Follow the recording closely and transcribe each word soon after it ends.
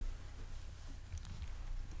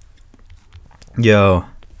Yo,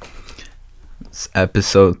 it's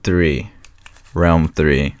episode 3, realm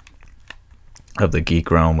 3 of the Geek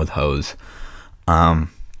Realm with Hose.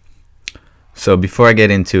 So before I get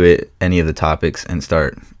into it, any of the topics and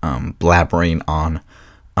start blabbering on,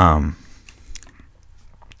 I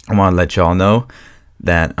want to let y'all know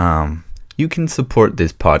that you can support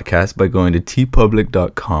this podcast by going to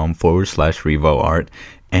tpublic.com/RevoArt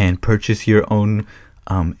and purchase your own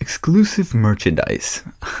exclusive merchandise.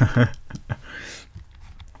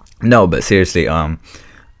 No, but seriously,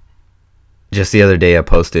 just the other day I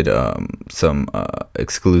posted some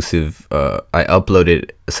exclusive, I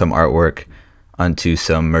uploaded some artwork onto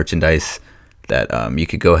some merchandise that you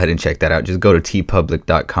could go ahead and check that out. Just go to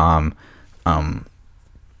tpublic.com,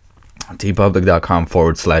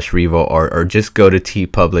 tpublic.com/Revo or just go to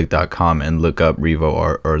tpublic.com and look up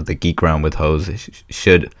Revo or the Geek Realm with Hose. It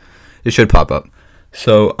should pop up.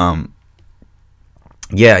 So,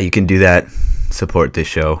 yeah, you can do that. Support this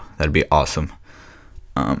show. That'd be awesome.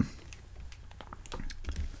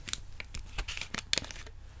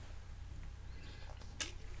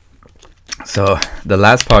 So the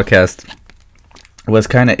last podcast was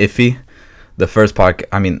kind of iffy. The first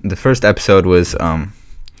episode was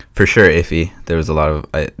for sure iffy. There was a lot of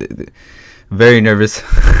very nervous,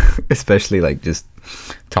 especially like just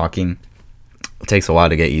talking. It takes a while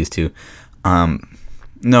to get used to.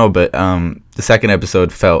 No, but the second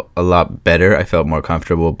episode felt a lot better. I felt more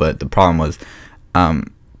comfortable, but the problem was,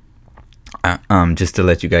 just to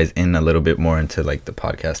let you guys in a little bit more into like the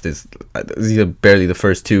podcast, these are barely the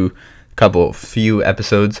first few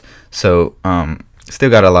episodes, so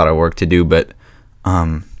still got a lot of work to do. But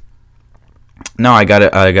no, I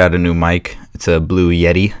got a new mic. It's a Blue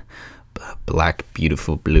Yeti, black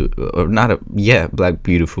beautiful blue, or not black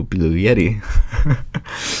beautiful Blue Yeti.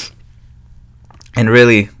 And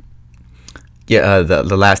really,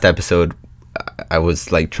 the last episode, I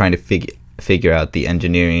was like trying to figure out the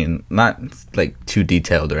engineering, not like too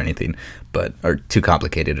detailed or anything, or too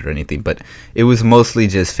complicated or anything, but it was mostly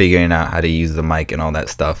just figuring out how to use the mic and all that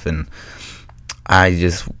stuff. And I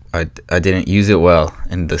didn't use it well,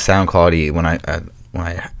 and the sound quality when I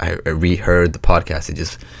reheard the podcast, it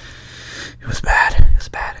was bad.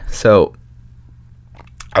 So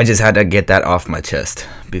I just had to get that off my chest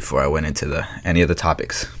before I went into any of the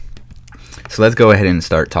topics. So let's go ahead and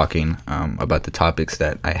start talking about the topics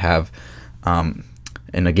that I have. And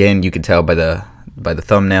again, you can tell by the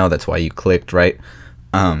thumbnail, that's why you clicked, right?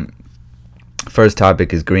 First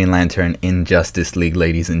topic is Green Lantern in Justice League,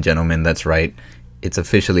 ladies and gentlemen. That's right. It's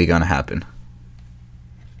officially gonna happen.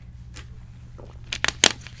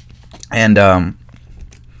 And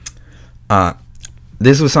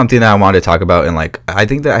this was something that I wanted to talk about, and like I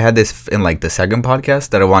think that I had this in like the second podcast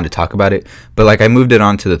that I wanted to talk about it, but like I moved it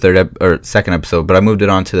on to the second episode, but I moved it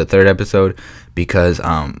on to the third episode because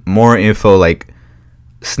more info like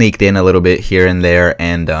sneaked in a little bit here and there,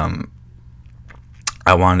 and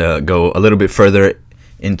I wanted to go a little bit further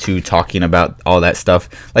into talking about all that stuff.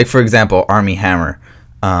 Like for example, Army Hammer.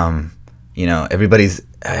 Everybody's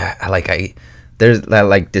there's that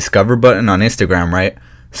like discover button on Instagram, right?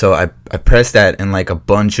 So I pressed that, and like a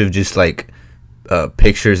bunch of just like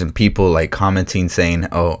pictures and people like commenting saying,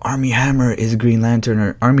 "Oh, Army Hammer is Green Lantern,"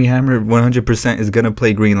 or "Army Hammer 100% is gonna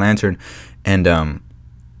play Green Lantern," and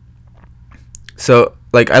so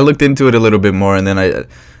like I looked into it a little bit more, and then I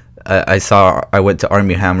went to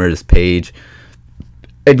Army Hammer's page,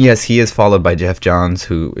 and yes, he is followed by Jeff Johns,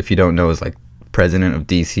 who, if you don't know, is like president of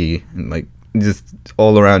DC and like just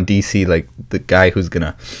all around DC, like the guy who's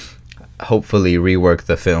gonna hopefully rework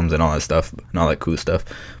the films and all that stuff and all that cool stuff.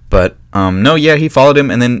 But no, yeah, he followed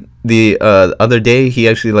him, and then the other day he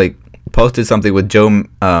actually like posted something with Joe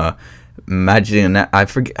Magin. I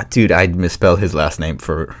forget, dude, I misspelled his last name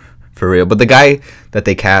for real, but the guy that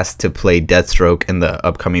they cast to play Deathstroke in the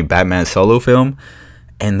upcoming Batman solo film,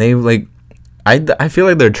 and they like I feel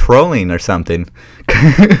like they're trolling or something,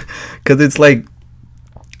 because it's like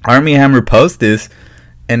Army Hammer posts this,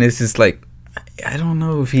 and it's just like, I don't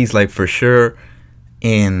know if he's like for sure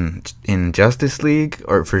in Justice League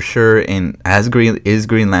or for sure is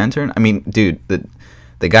Green Lantern. I mean, dude,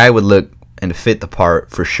 the guy would look and fit the part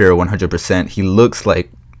for sure, 100%. He looks like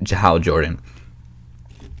Hal Jordan.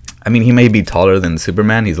 I mean, he may be taller than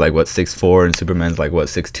Superman. He's like 6'4", and Superman's like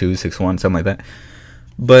 6'2", 6'1", something like that.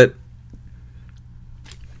 But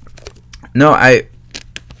no, I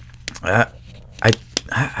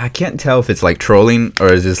can't tell if it's like trolling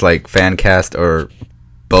or is this like fan cast or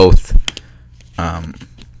both.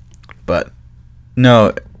 But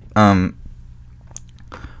no,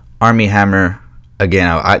 Army Hammer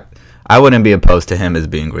again. I wouldn't be opposed to him as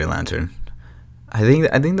being Green Lantern. I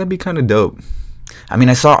think that'd be kind of dope. I mean,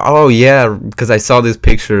 I saw. Oh yeah, because I saw this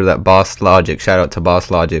picture that Boss Logic. Shout out to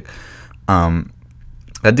Boss Logic.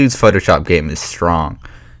 That dude's Photoshop game is strong.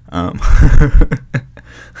 Um,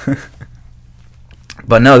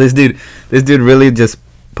 but no, this dude really just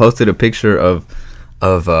posted a picture of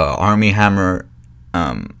Army Hammer.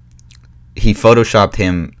 He photoshopped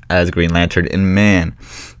him as Green Lantern, and man,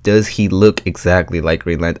 does he look exactly like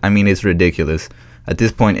Green Lantern. I mean, it's ridiculous. At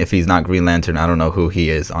this point, if he's not Green Lantern, I don't know who he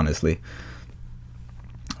is, honestly.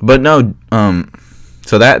 But no,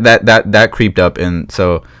 so that creeped up, and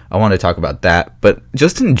so I want to talk about that. But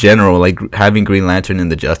just in general, like having Green Lantern in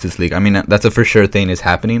the Justice League, I mean, that's a for sure thing is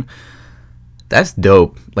happening. That's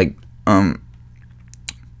dope. Like,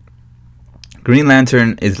 Green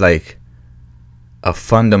Lantern is like a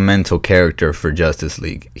fundamental character for Justice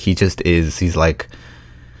League. He just is. He's like,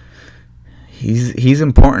 he's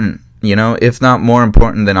important, you know, if not more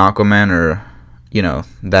important than Aquaman, or, you know,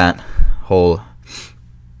 that whole.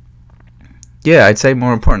 Yeah, I'd say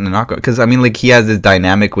more important than Aquaman, because I mean, like, he has this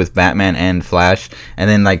dynamic with Batman and Flash, and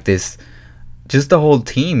then like this, just the whole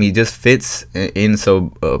team. He just fits in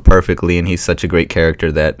so perfectly, and he's such a great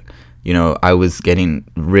character that, you know, I was getting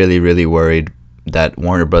really, really worried that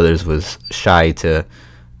Warner Brothers was shy to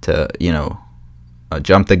you know,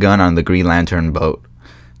 jump the gun on the Green Lantern boat.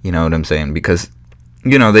 You know what I'm saying? Because,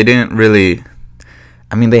 you know, they didn't really.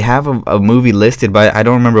 I mean, they have a movie listed, but I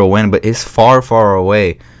don't remember when, but it's far, far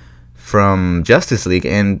away from Justice League,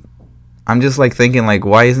 and I'm just like thinking, like,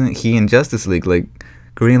 why isn't he in Justice League? Like,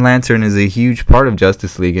 Green Lantern is a huge part of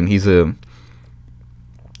Justice League, and he's a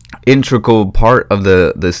integral part of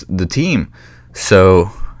the team.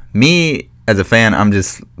 So me as a fan, I'm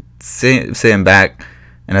just sitting back,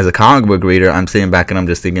 and as a comic book reader, I'm sitting back and I'm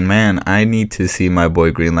just thinking, man, I need to see my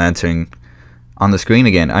boy Green Lantern on the screen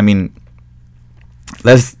again. I mean,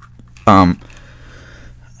 let's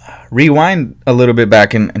rewind a little bit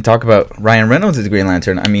back and talk about Ryan Reynolds as Green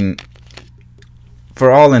Lantern. I mean,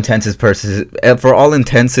 for all intensive purposes,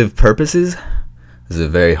 this is a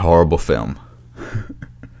very horrible film.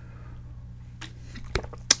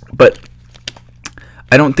 But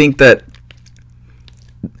I don't think that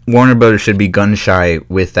Warner Brothers should be gun shy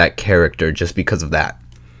with that character just because of that.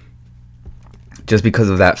 Just because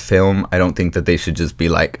of that film, I don't think that they should just be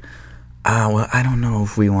like, well, I don't know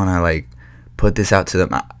if we want to like put this out to them.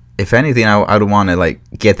 If anything, I would want to like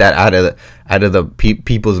get that out of the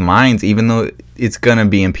people's minds, even though it's gonna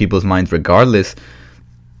be in people's minds regardless.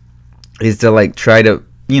 Is to like try to,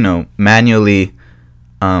 you know, manually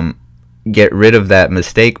get rid of that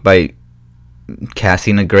mistake by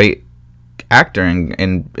casting a great actor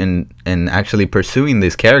and actually pursuing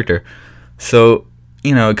this character. So,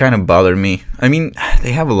 you know, it kind of bothered me. I mean,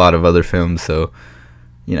 they have a lot of other films, so,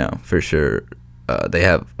 you know, for sure they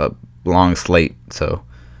have a long slate. So,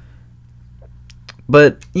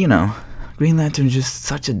 but, you know, Green Lantern's just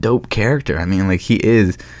such a dope character. I mean, like,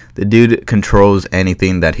 the dude controls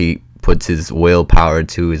anything that he puts his willpower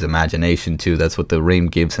to, his imagination to. That's what the ring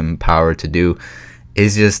gives him power to do.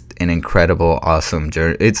 It's just an incredible, awesome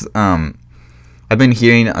journey. It's I've been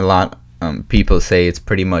hearing a lot people say it's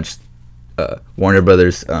pretty much Warner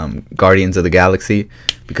Brothers Guardians of the Galaxy,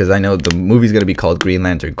 because I know the movie's gonna be called Green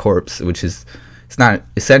Lantern Corps, which is, it's not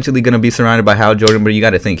essentially gonna be surrounded by Hal Jordan, but you got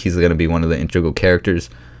to think he's gonna be one of the integral characters.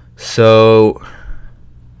 So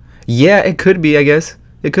yeah, it could be. I guess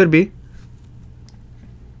it could be.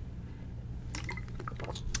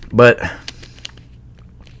 But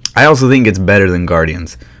I also think it's better than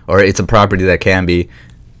Guardians, or it's a property that can be.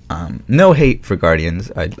 No hate for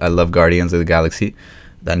Guardians. I love Guardians of the Galaxy.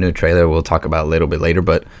 That new trailer we'll talk about a little bit later.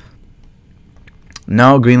 But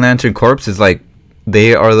no, Green Lantern Corps is like,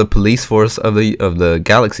 they are the police force of the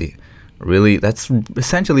galaxy. Really, that's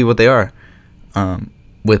essentially what they are,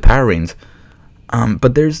 with power rings.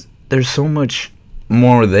 But there's so much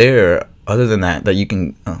more there other than that you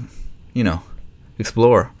can, you know,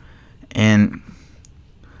 explore. And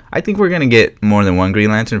I think we're gonna get more than one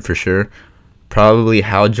Green Lantern for sure. Probably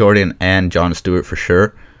Hal Jordan and Jon Stewart for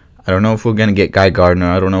sure. I don't know if we're gonna get Guy Gardner.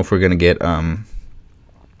 I don't know if we're gonna get I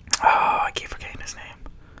keep forgetting his name.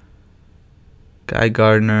 Guy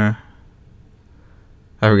Gardner.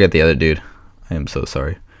 I forget the other dude. I am so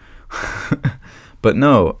sorry. But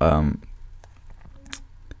no,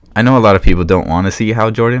 I know a lot of people don't want to see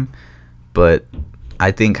Hal Jordan, but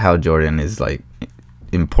I think Hal Jordan is like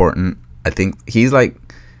important. I think he's like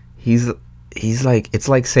it's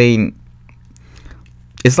like saying,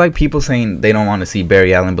 it's like people saying they don't want to see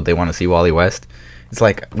Barry Allen but they want to see Wally West. It's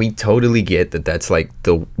like, we totally get that that's like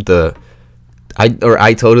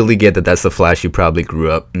I totally get that that's the Flash you probably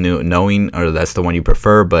grew up knowing, or that's the one you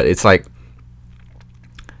prefer, but it's like,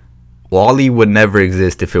 Wally would never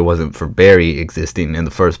exist if it wasn't for Barry existing in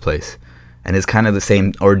the first place. And it's kind of the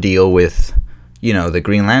same ordeal with, the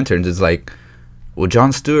Green Lanterns. It's like, well,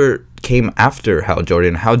 Jon Stewart came after Hal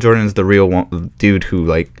Jordan. Hal Jordan's the real dude who,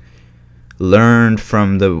 like, learned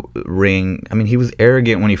from the ring. I mean, he was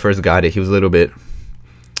arrogant when he first got it. He was a little bit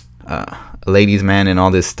a ladies' man and all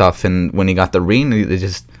this stuff. And when he got the ring,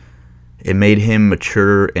 it made him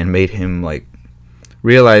mature and made him, like,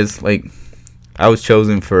 realize, like, I was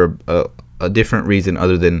chosen for a different reason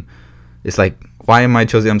other than, it's like, why am I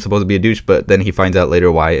chosen? I'm supposed to be a douche, but then he finds out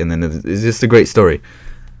later why, and then it's just a great story.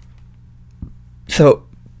 So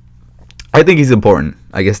I think he's important.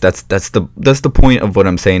 I guess that's the point of what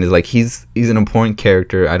I'm saying, is like he's an important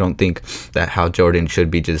character. I don't think that Hal Jordan should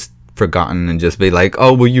be just forgotten and just be like,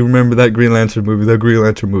 oh, well, you remember that Green Lantern movie? That Green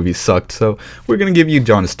Lantern movie sucked, so we're gonna give you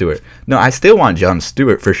Jon Stewart. No, I still want Jon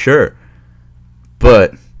Stewart for sure,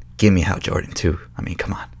 but give me Hal Jordan too. I mean,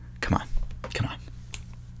 come on.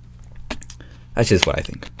 That's just what I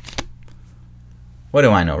think. What do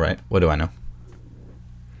I know, right? What do I know?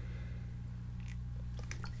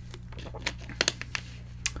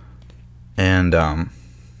 And,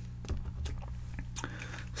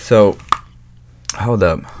 so, hold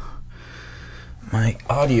up. My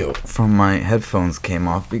audio from my headphones came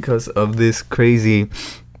off because of this crazy...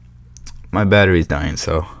 My battery's dying,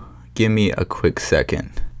 so give me a quick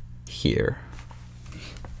second here.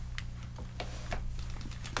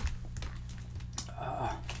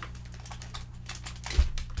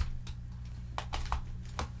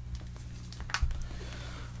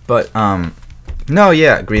 But, no,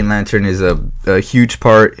 yeah, Green Lantern is a huge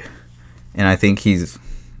part, and I think he's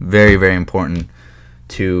very, very important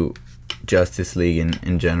to Justice League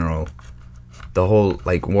in general. The whole,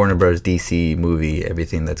 like, Warner Bros. DC movie,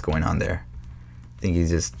 everything that's going on there. I think he's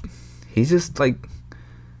just, like,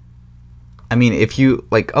 I mean, if you,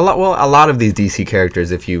 like, a lot of these DC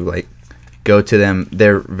characters, if you, like, go to them,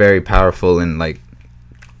 they're very powerful and, like,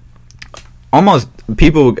 almost,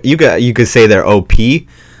 people, you could say they're OP,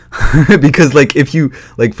 because, like, if you,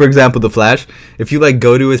 like, for example, the Flash, if you, like,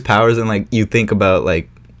 go to his powers and, like, you think about, like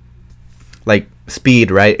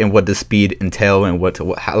speed, right, and what does speed entail, and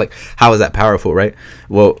how is that powerful, right?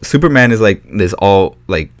 Well, Superman is, like, this all,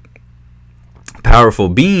 like, powerful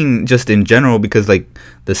being just in general, because, like,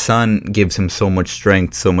 the sun gives him so much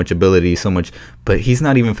strength, so much ability, so much, but he's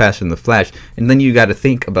not even faster than the Flash. And then you got to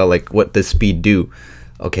think about, like, what does speed do?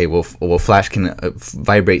 Okay, well, Flash can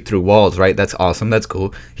vibrate through walls, right? That's awesome. That's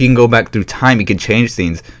cool. He can go back through time. He can change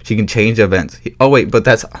things. She can change events. But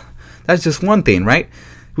that's just one thing, right?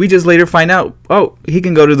 We just later find out, he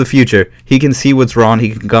can go to the future. He can see what's wrong.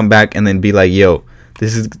 He can come back and then be like, yo,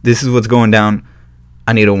 this is what's going down.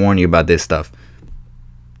 I need to warn you about this stuff.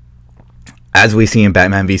 As we see in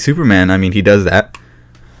Batman v Superman, I mean, he does that.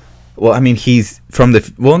 Well, I mean, he's from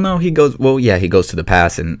the... Well, no, he goes to the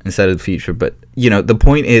past instead of the future. But, the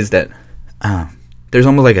point is that there's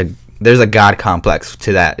almost like there's a God complex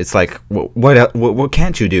to that. It's like, what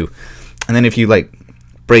can't you do? And then if you, like,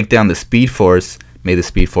 break down the Speed Force, may the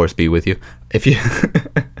Speed Force be with you. If you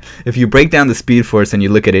if you break down the Speed Force and you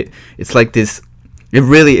look at it, it's like this... It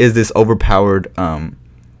really is this overpowered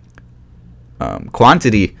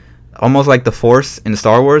quantity, almost like the Force in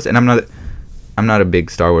Star Wars. And I'm not a big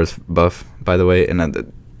Star Wars buff, by the way, and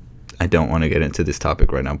I don't want to get into this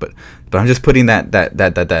topic right now, but I'm just putting that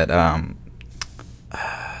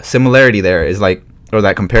similarity there, is like, or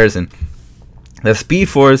that comparison. The Speed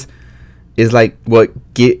Force is like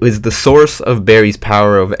is the source of Barry's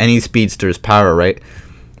power, of any speedster's power, right?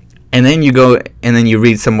 And then you go and then you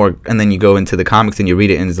read some more, and then you go into the comics and you read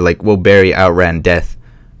it, and it's like, well, Barry outran death,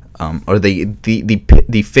 or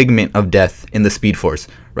the figment of death in the Speed Force,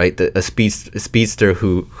 right? A speedster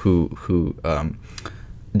who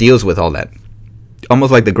deals with all that,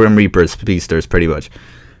 almost like the Grim Reaper speedsters, pretty much.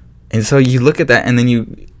 And so you look at that, and then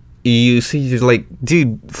you see, you're like,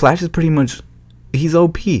 dude, Flash is pretty much, he's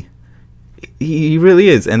OP. He really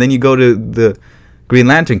is. And then you go to the Green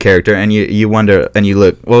Lantern character, and you wonder, and you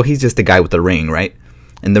look, well, he's just a guy with a ring, right?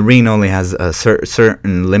 And the ring only has a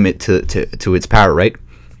certain limit to its power, right?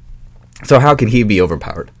 So how can he be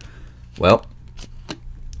overpowered? Well,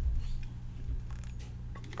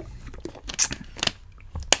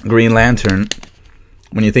 Green Lantern,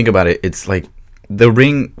 when you think about it, it's like the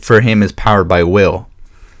ring for him is powered by will,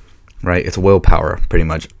 right? It's willpower, pretty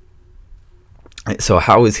much. So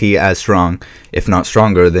how is he as strong, if not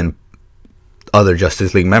stronger, than other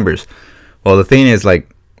Justice League members? Well, the thing is,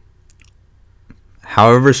 like,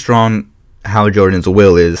 however strong Hal Jordan's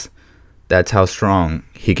will is, that's how strong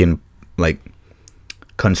he can, like,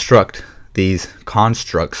 construct these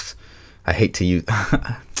constructs. I hate to use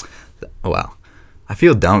Wow, I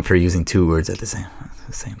feel dumb for using two words at the same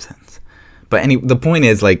sentence. But the point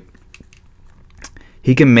is, like,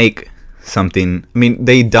 he can make something. I mean,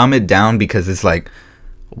 they dumb it down because it's like,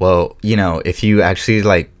 well, if you actually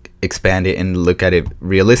like expand it and look at it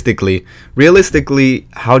realistically,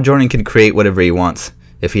 Hal Jordan can create whatever he wants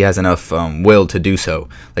if he has enough will to do so.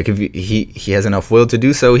 Like, if he has enough will to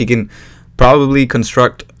do so, he can probably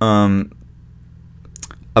construct a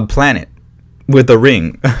planet with a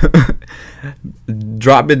ring,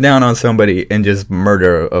 drop it down on somebody, and just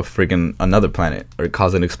murder a freaking another planet, or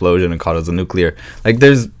cause an explosion and cause a nuclear. Like,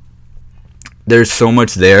 there's so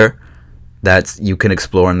much there that you can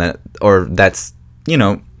explore, and that's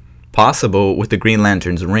possible with the Green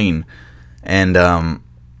Lantern's ring. And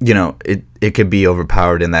it could be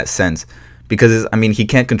overpowered in that sense, because he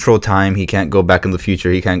can't control time, he can't go back in the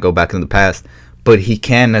future, he can't go back in the past, but he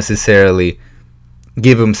can necessarily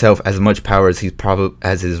give himself as much power as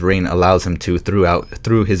his ring allows him to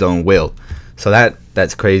through his own will. So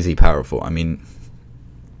that's crazy powerful. I mean,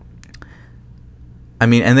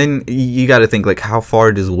 and then you got to think, like, how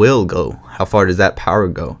far does will go? How far does that power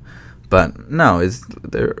go? But no,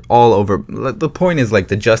 they're all over. The point is, like,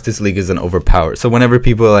 the Justice League isn't overpowered. So whenever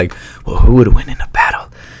people are like, well, who would win in a battle,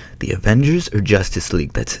 the Avengers or Justice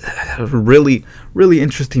League? That's a really, really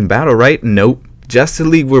interesting battle, right? Nope. Justice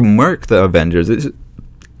League will murk the Avengers. It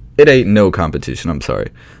ain't no competition. I'm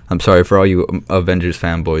sorry for all you Avengers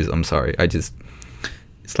fanboys. I'm sorry. It's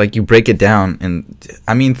like, you break it down, and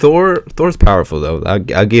Thor's powerful though.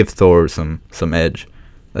 I'll give Thor some edge.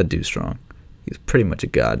 That dude's strong. He's pretty much a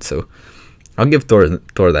god, so I'll give Thor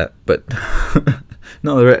that. But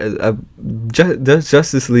no, the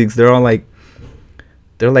Justice Leagues, they're like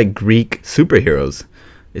Greek superheroes.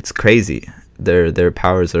 It's crazy. Their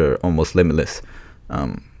powers are almost limitless.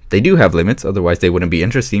 They do have limits, otherwise they wouldn't be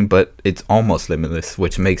interesting, but it's almost limitless,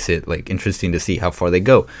 which makes it, like, interesting to see how far they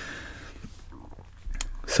go.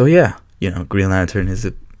 So yeah, Green Lantern is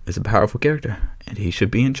a powerful character, and he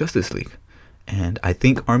should be in Justice League. And I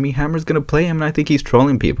think Armie Hammer's gonna play him, and I think he's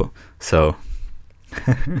trolling people. So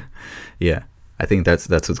yeah, I think that's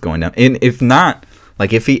what's going down. And if not,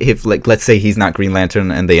 like, if let's say he's not Green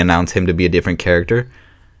Lantern and they announce him to be a different character,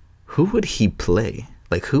 who would he play?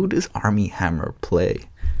 Like, who does Armie Hammer play?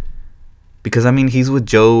 Because he's with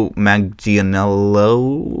Joe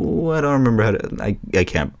Manganiello. I don't remember how to.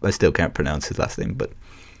 I still can't pronounce his last name, but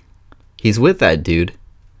he's with that dude,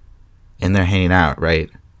 and they're hanging out, right?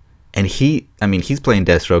 And he's playing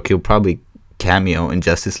Deathstroke. He'll probably cameo in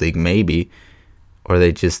Justice League, maybe, or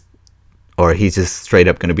he's just straight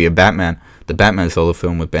up gonna be a Batman, the Batman solo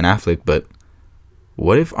film with Ben Affleck. But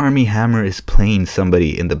what if Armie Hammer is playing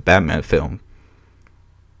somebody in the Batman film?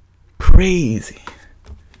 Crazy.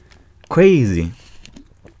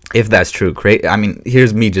 If that's true,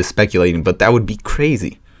 here's me just speculating, but that would be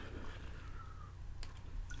crazy.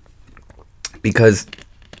 Because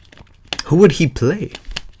who would he play?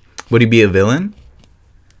 Would he be a villain?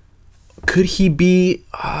 Could he be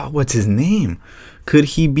what's his name? Could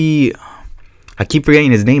he be, I keep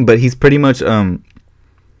forgetting his name, but he's pretty much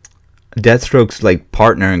Deathstroke's, like,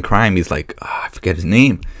 partner in crime. He's like, I forget his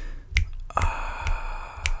name.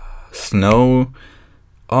 Snow.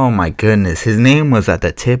 Oh my goodness, his name was at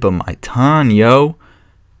the tip of my tongue, yo.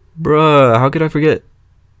 Bruh, how could I forget?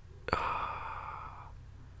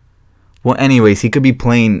 Well, anyways, he could be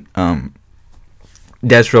playing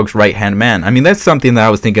Deathstroke's right-hand man. That's something that I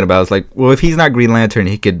was thinking about. I was like, well, if he's not Green Lantern,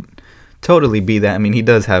 he could totally be that. He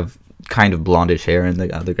does have kind of blondish hair, and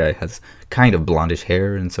the other guy has kind of blondish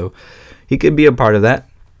hair, and so he could be a part of that.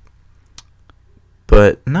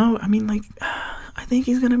 But no, I think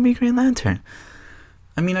he's gonna be Green Lantern.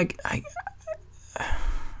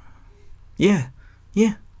 Yeah,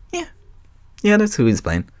 that's who he's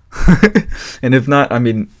playing. And if not,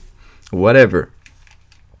 whatever.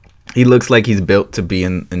 He looks like he's built to be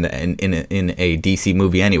in a DC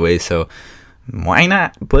movie anyway, so why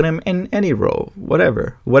not put him in any role?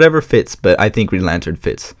 Whatever fits. But I think Green Lantern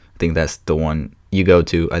fits. I think that's the one you go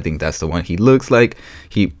to. I think that's the one he looks like.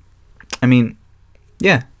 Yeah.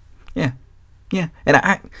 And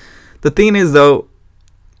the thing is, though,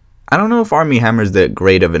 I don't know if Armie Hammer's that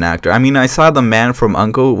great of an actor. I saw The Man from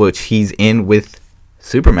U.N.C.L.E., which he's in with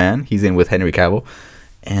Superman. He's in with Henry Cavill.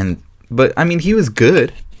 But he was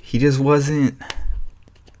good. He just wasn't,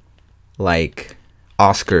 like,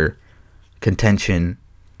 Oscar contention,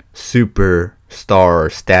 superstar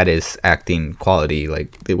status acting quality.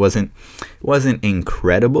 Like, it wasn't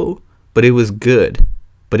incredible, but it was good.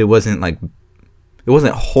 But it wasn't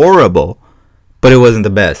horrible, but it wasn't the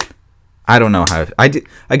best. I don't know how I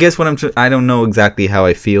guess what I don't know exactly how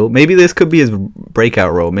I feel. Maybe this could be his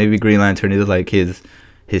breakout role. Maybe Green Lantern is like his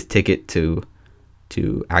ticket to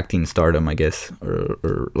acting stardom, I guess,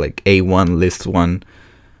 or like A1 list 1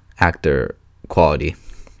 actor quality.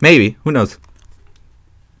 Maybe, who knows?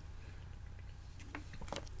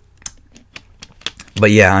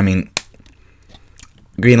 But yeah, I mean,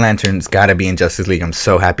 Green Lantern's got to be in Justice League. I'm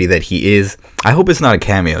so happy that he is. I hope it's not a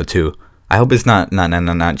cameo too. I hope it's not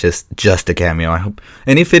just a cameo. I hope,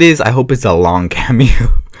 and if it is, I hope it's a long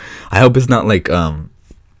cameo. I hope it's not like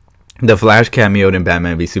the Flash cameoed in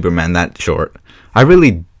Batman v Superman that short. I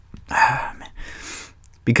really, man,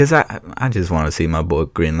 because I just want to see my boy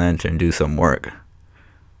Green Lantern do some work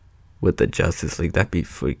with the Justice League. That'd be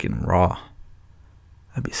freaking raw.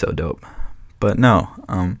 That'd be so dope. But no,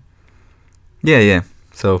 yeah.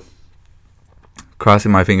 So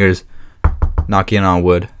crossing my fingers, knocking on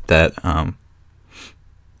wood that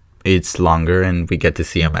it's longer and we get to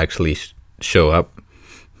see him actually show up,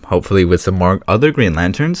 hopefully with some more other Green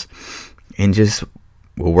Lanterns, and just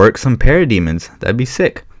work some parademons. That'd be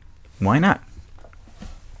sick. Why not?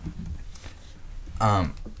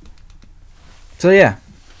 So yeah,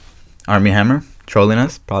 Army Hammer trolling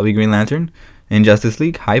us, probably Green Lantern in Justice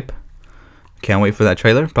League. Hype. Can't wait for that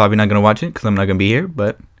trailer. Probably not gonna watch it because I'm not gonna be here,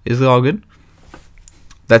 but it's all good.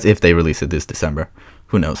 That's if they release it this December.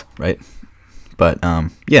 Who knows, right? But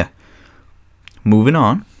yeah. Moving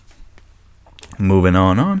on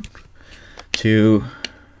to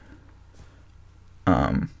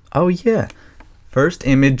oh yeah, first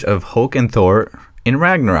image of Hulk and Thor in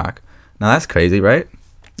Ragnarok. Now that's crazy, right?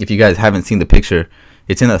 If you guys haven't seen the picture,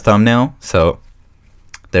 it's in the thumbnail, so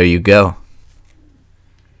there you go.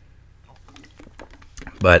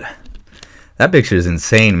 But that picture is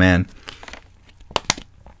insane, man.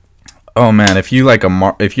 Oh man, if you like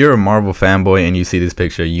if you're a Marvel fanboy and you see this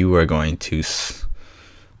picture, you are going to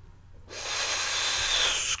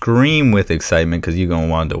scream with excitement because you're gonna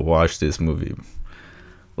want to watch this movie.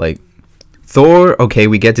 Like Thor, okay,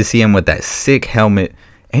 we get to see him with that sick helmet,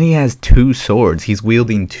 and he has 2 swords. He's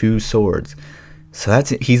wielding 2 swords. So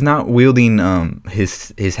he's not wielding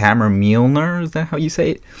his hammer Mjolnir. Is that how you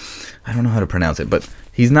say it? I don't know how to pronounce it, but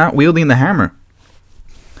he's not wielding the hammer.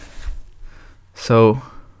 So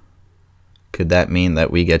could that mean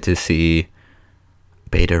that we get to see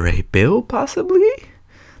Beta Ray Bill possibly?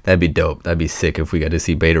 That'd be dope. That'd be sick if we got to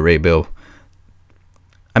see Beta Ray Bill.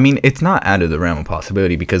 I mean, it's not out of the realm of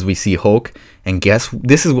possibility because we see Hulk, and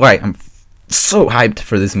this is why I'm so hyped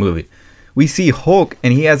for this movie. We see Hulk,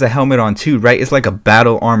 and he has a helmet on too, right? It's like a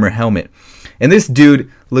battle armor helmet. And this dude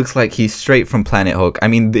looks like he's straight from Planet Hulk. I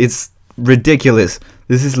mean, it's ridiculous.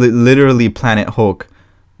 This is literally Planet Hulk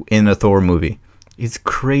in a Thor movie. It's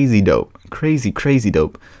crazy dope. Crazy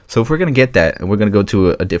dope. So if we're going to get that, and we're going to go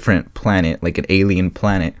to a different planet, like an alien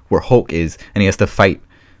planet, where Hulk is, and he has to fight,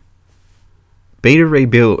 Beta Ray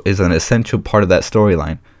Bill is an essential part of that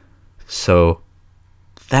storyline. So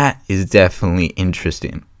that is definitely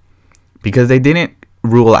interesting. Because they didn't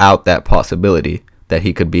rule out that possibility that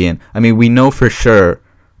he could be in. I mean, we know for sure,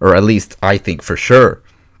 or at least I think for sure,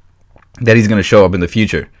 that he's going to show up in the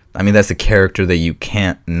future. I mean, that's a character that you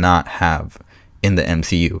can't not have in the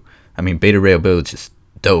MCU. I mean, Beta Ray Bill is just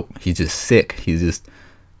dope. He's just sick.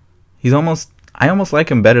 I almost like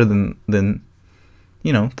him better than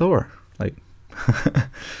Thor. Like,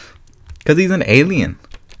 because he's an alien.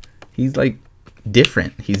 He's like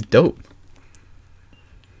different. He's dope.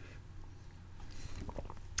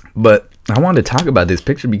 But I wanted to talk about this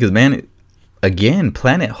picture because, man, again,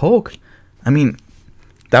 Planet Hulk. I mean,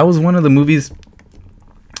 that was one of the movies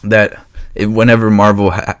that whenever Marvel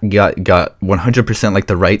got 100% like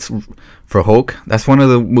the rights for Hulk, that's one of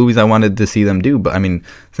the movies I wanted to see them do. But I mean,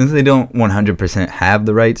 since they don't 100% have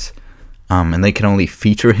the rights, and they can only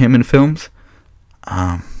feature him in films,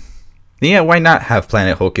 yeah, why not have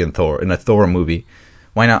Planet Hulk in a Thor movie?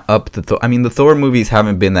 Why not up the Thor? I mean, the Thor movies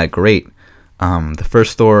haven't been that great. The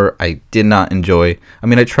first Thor I did not enjoy. I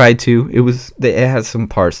mean, I tried to. It had some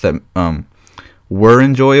parts that were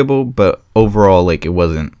enjoyable, but overall, like, it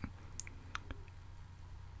wasn't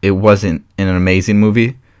an amazing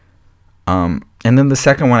movie. And then the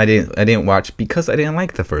second one I didn't watch because I didn't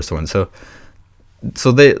like the first one. So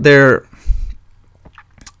they're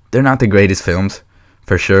not the greatest films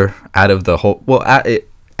for sure out of the whole Marvel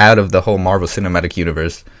Cinematic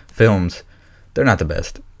Universe films. They're not the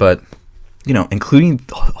best, but including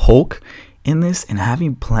Hulk in this and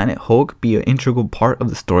having Planet Hulk be an integral part of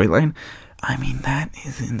the storyline, I mean, that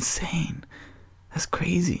is insane. That's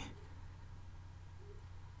crazy.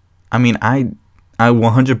 I mean, I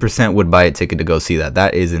 100% would buy a ticket to go see that.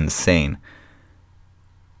 That is insane.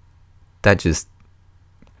 that just,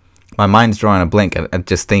 my mind's drawing a blank at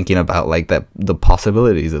just thinking about like that, the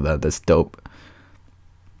possibilities of that. That's dope.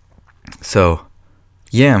 So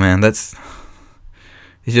yeah, man, it's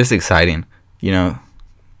just exciting, you know,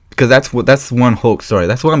 because that's one Hulk story.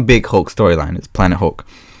 That's one big Hulk storyline, is Planet Hulk.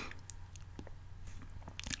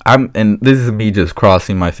 And this is me just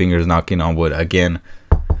crossing my fingers, knocking on wood again,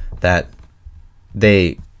 that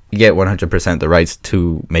they get 100% the rights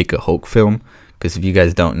to make a Hulk film. Because if you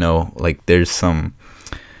guys don't know, like, there's some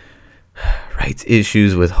rights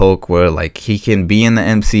issues with Hulk where, like, he can be in the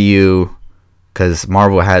MCU because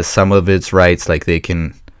Marvel has some of its rights. Like, they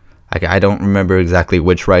can, like, I don't remember exactly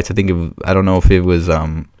which rights. I don't know if it was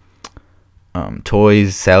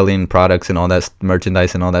toys, selling products and all that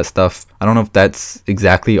merchandise and all that stuff. I don't know if that's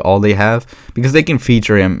exactly all they have, because they can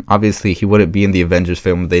feature him. Obviously he wouldn't be in the Avengers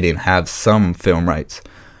film if they didn't have some film rights.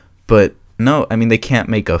 But no, I mean, they can't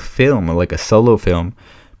make a film or like a solo film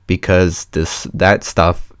because that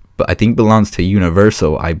stuff, but I think, belongs to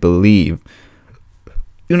Universal, I believe.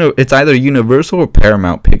 You know, it's either Universal or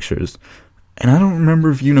Paramount Pictures, and I don't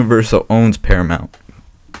remember if Universal owns Paramount.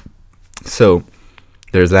 So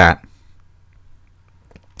there's that.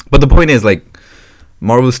 But the point is, like,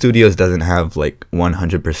 Marvel Studios doesn't have like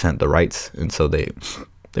 100% the rights, and so they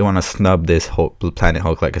want to snub this Hulk, Planet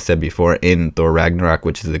Hulk, like I said before, in Thor Ragnarok,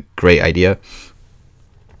 which is a great idea.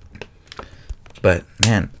 But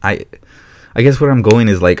man, I guess where I'm going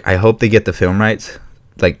is, like, I hope they get the film rights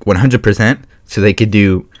like 100%, so they could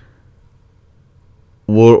do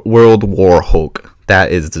World War Hulk.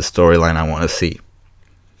 That is the storyline I want to see.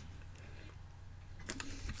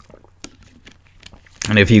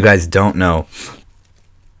 And if you guys don't know,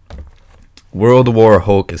 World War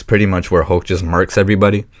Hulk is pretty much where Hulk just murks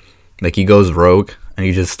everybody. Like, he goes rogue and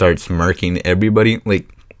he just starts murking everybody. Like,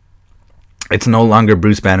 it's no longer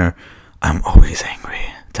Bruce Banner, I'm always angry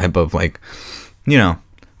type of, like, you know,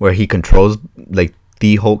 where he controls like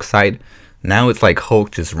the Hulk side. Now it's like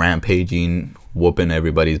Hulk just rampaging, whooping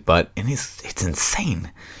everybody's butt, and it's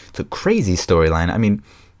insane. It's a crazy storyline. I mean,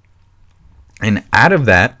 and out of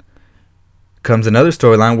that comes another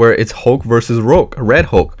storyline where it's Hulk versus Red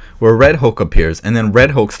Hulk, where Red Hulk appears, and then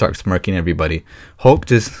Red Hulk starts murking everybody.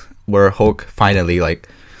 Where Hulk finally, like,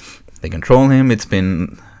 they control him. It's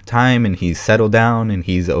been time, and he's settled down, and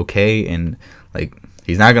he's okay, and like,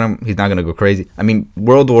 he's not gonna go crazy. I mean,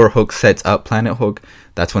 World War Hulk sets up Planet Hulk.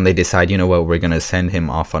 That's when they decide, you know what, we're gonna send him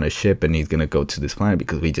off on a ship, and he's gonna go to this planet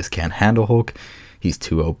because we just can't handle Hulk. He's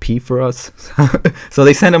too OP for us. So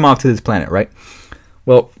they send him off to this planet, right?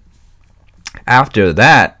 Well, after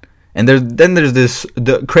that, and there's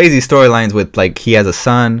the crazy storylines with, like, he has a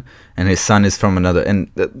son, and his son is from another, and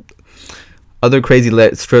other crazy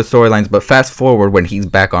storylines. But fast forward, when he's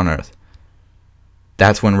back on Earth,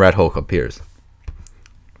 that's when Red Hulk appears.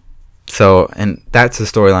 So, and that's the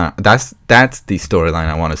storyline. That's the storyline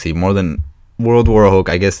I want to see more than World War Hulk.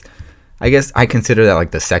 I guess I consider that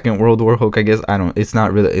like the second World War Hulk. I guess it's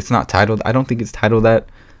not titled. I don't think it's titled that,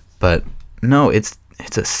 but no, it's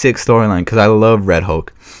a sick storyline because I love Red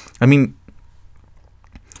Hulk. I mean,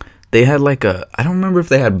 they had like I don't remember if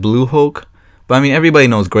they had Blue Hulk, but I mean, everybody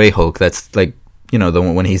knows Gray Hulk. That's like, you know, the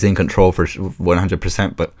one when he's in control for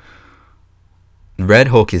 100%. But Red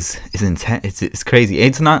Hulk is intense. It's crazy.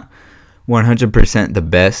 It's not 100% the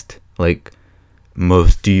best, like,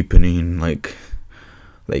 most deepening, like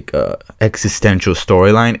existential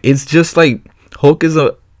storyline. It's just like Hulk is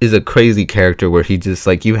a crazy character where he just,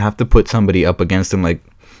 like, you have to put somebody up against him, like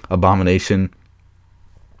Abomination,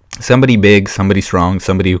 somebody big, somebody strong,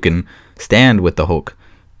 somebody who can stand with the Hulk,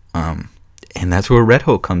 and that's where Red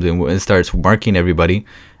Hulk comes in and starts marking everybody,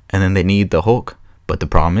 and then they need the Hulk. But the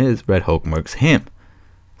problem is Red Hulk marks him,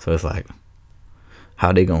 so it's like,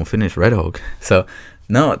 how they gonna finish Red Hulk? So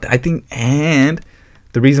no, I think, and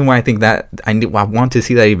the reason why I think that I want to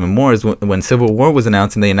see that even more is when Civil War was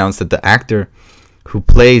announced, and they announced that the actor who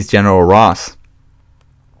plays General Ross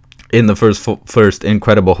in the first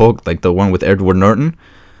Incredible Hulk, like the one with Edward Norton,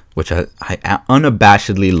 which I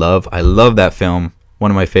unabashedly love. I love that film. One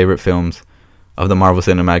of my favorite films of the Marvel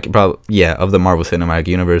Cinematic, of the Marvel Cinematic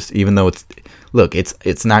Universe. Even though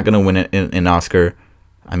it's not gonna win an Oscar.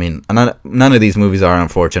 I mean, none of these movies are,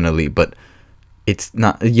 unfortunately, but it's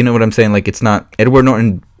not, you know what I'm saying? Like, it's not, Edward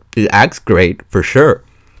Norton acts great for sure,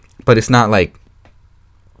 but it's not like,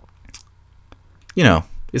 you know,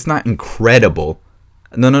 it's not incredible.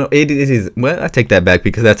 No, it is, well, I take that back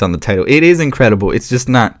because that's on the title. It is incredible. It's just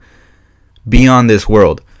not beyond this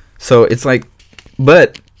world. So it's like,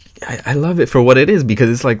 but I love it for what it is, because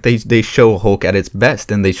it's like they show Hulk at its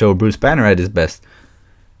best, and they show Bruce Banner at his best.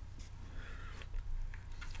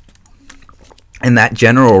 And that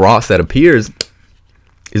General Ross that appears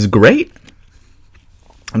is great.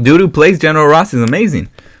 Dude who plays General Ross is amazing.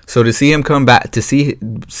 So to see him come back,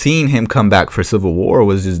 seeing him come back for Civil War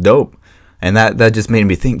was just dope. And that just made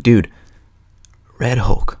me think, dude, Red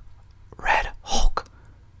Hulk.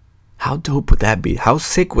 How dope would that be? How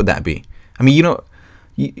sick would that be? I mean, you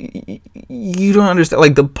don't understand,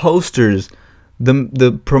 like, the posters,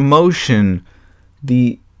 the promotion,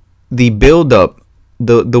 the build up,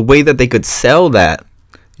 the way that they could sell that.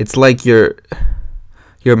 It's like your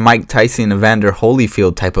Mike Tyson, Evander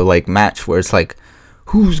Holyfield type of like match where it's like,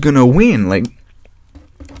 who's gonna win? Like,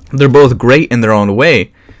 they're both great in their own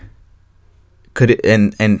way.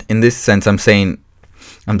 And in this sense, I'm saying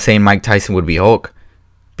Mike Tyson would be Hulk,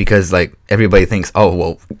 because like everybody thinks, oh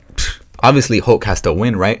well, obviously Hulk has to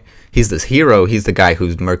win, right? He's this hero. He's the guy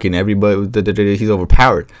who's murking everybody. He's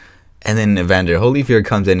overpowered. And then Evander Holyfield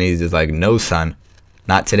comes in and he's just like, no, son,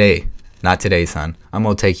 not today, son. I'm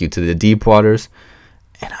gonna take you to the deep waters,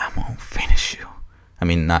 and I'm gonna finish you. I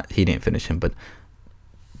mean, he didn't finish him, but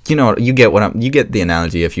you get the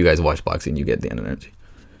analogy. If you guys watch boxing, you get the analogy.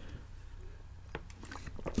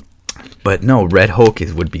 But no, Red Hulk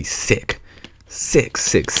would be sick. I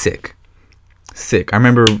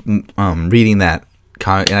remember reading that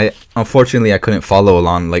comic, and unfortunately I couldn't follow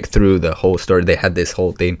along like through the whole story. They had this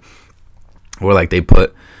whole thing where like they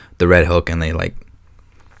put the Red Hulk, and they like,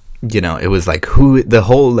 it was like the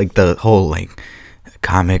whole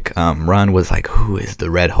comic run was like, who is the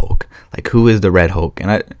Red Hulk? Like, who is the Red Hulk?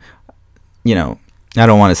 And I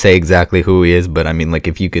don't want to say exactly who he is, but I mean, like,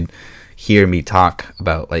 if you could hear me talk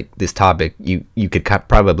about like this topic, you could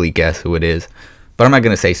probably guess who it is. But I'm not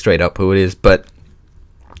gonna say straight up who it is. But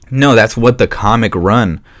no, that's what the comic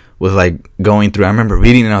run was like going through. I remember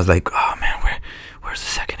reading, and I was like, oh man, where's the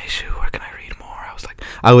second issue? Where can I read more?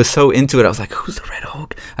 I was so into it. I was like, who's the Red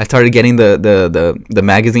Hulk? I started getting the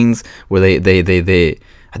magazines where they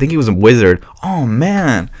I think he was a Wizard. Oh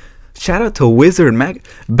man, shout out to Wizard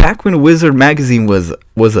back when Wizard magazine was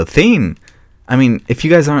a thing. I mean, if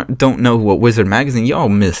you guys don't know what Wizard magazine, y'all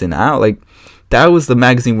missing out. Like, that was the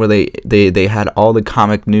magazine where they had all the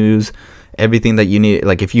comic news, everything that you need.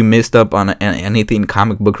 Like, if you missed up on anything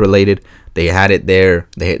comic book related, they had it there.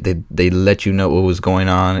 They let you know what was going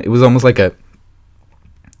on. It was almost like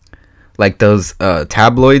those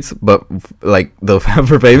tabloids, but like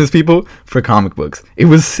for famous people for comic books. It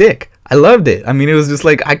was sick. I loved it. I mean, it was just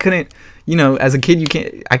like, I couldn't, as a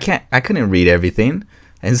kid, I couldn't read everything.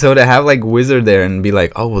 And so to have like Wizard there and be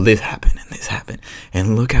like, oh well, this happened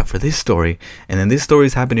and look out for this story, and then this story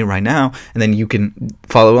is happening right now, and then you can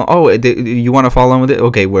follow on. Oh, you want to follow on with it?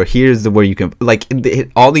 Okay, where you can, like,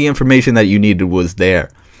 all the information that you needed was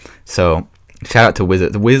there. So shout out to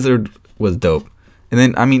Wizard. The Wizard was dope. And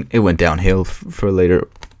then, I mean, it went downhill for later.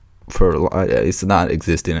 It's not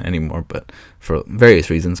existing anymore, but for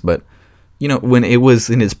various reasons. But when it was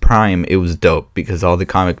in its prime, it was dope because all the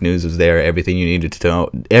comic news was there. Everything you needed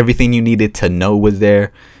to know was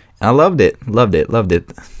there. And I loved it. That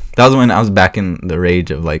was when I was back in the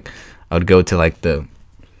rage of like, I would go to like the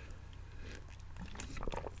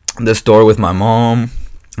store with my mom,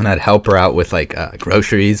 and I'd help her out with like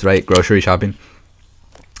groceries, right? Grocery shopping.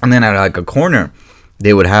 And then at like a corner,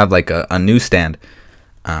 they would have like a newsstand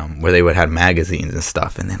where they would have magazines and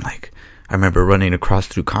stuff. And then like, I remember running across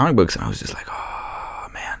through comic books, and I was just like, oh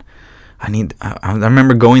man, I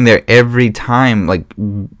remember going there every time, like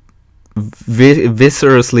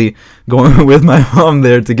viscerally going with my mom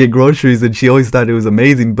there to get groceries, and she always thought it was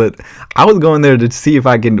amazing. But I was going there to see if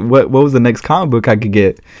I can, what was the next comic book I could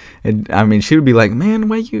get. And I mean, she would be like, man,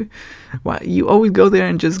 why you always go there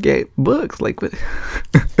and just get books? Like,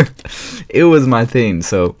 it was my thing.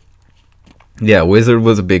 So yeah, Wizard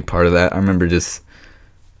was a big part of that. I remember just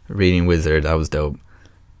reading Wizard. That was dope.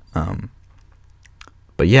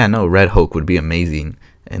 But yeah, no, Red Hulk would be amazing.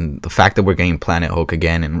 And the fact that we're getting Planet Hulk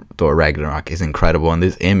again in Thor Ragnarok is incredible. And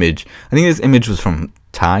this image, I think this image was from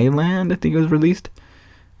Thailand. I think it was released.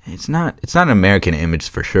 It's not an American image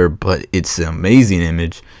for sure, but it's an amazing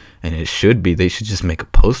image, and it should be. They should just make a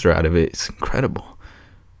poster out of it. It's incredible.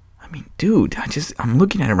 I mean, dude, I'm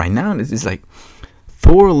looking at it right now, and it's just like,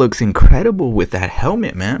 Thor looks incredible with that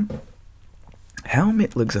helmet, man.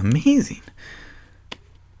 Helmet looks amazing.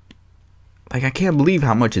 Like, I can't believe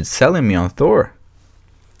how much it's selling me on Thor.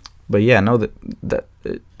 But yeah, no, that's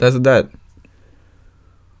that.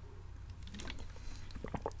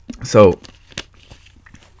 So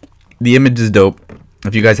the image is dope.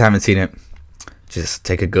 If you guys haven't seen it, just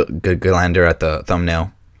take a good gander at the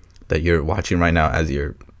thumbnail that you're watching right now as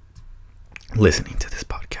you're listening to this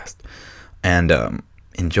podcast. And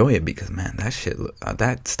enjoy it, because man,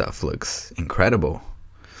 that stuff looks incredible.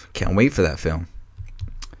 Can't wait for that film.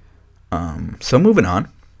 So moving on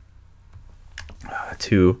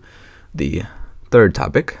to the third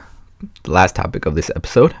topic, the last topic of this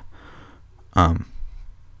episode.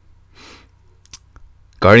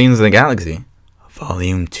 Guardians of the Galaxy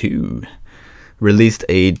Volume 2 released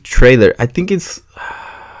a trailer. I think it's,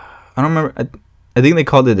 I don't remember, I think they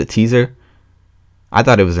called it a teaser. I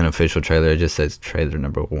thought it was an official trailer. It just says trailer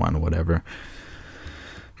number 1, whatever.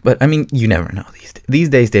 But I mean, you never know. These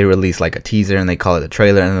days they release like a teaser and they call it a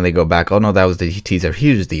trailer, and then they go back, oh no, that was the teaser,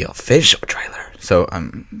 here's the official trailer. So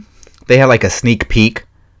they had like a sneak peek,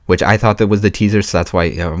 which I thought that was the teaser, so that's why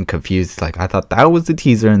I'm confused. Like, I thought that was the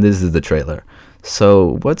teaser and this is the trailer.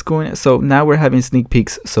 So what's going on? So now we're having sneak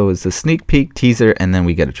peeks. So it's a sneak peek, teaser, and then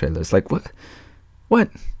we get a trailer. It's like, what?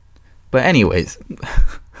 But anyways,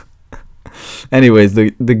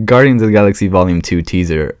 the Guardians of the Galaxy Volume 2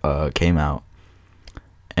 teaser came out.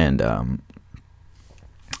 And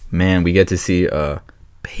man, we get to see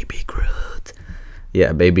Baby Groot.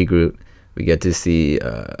 Yeah, Baby Groot. We get to see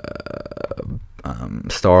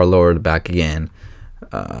Star-Lord back again.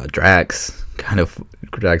 Drax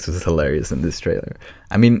was hilarious in this trailer.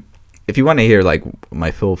 I mean, if you want to hear like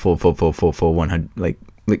my full 100 like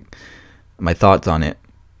my thoughts on it,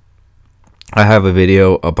 I have a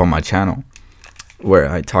video up on my channel where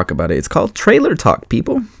I talk about it. It's called Trailer Talk,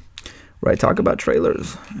 people, where I talk about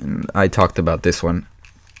trailers, and I talked about this one.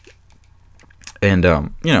 And I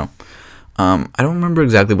don't remember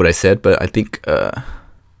exactly what I said, but I think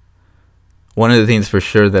one of the things for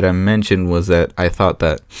sure that I mentioned was that I thought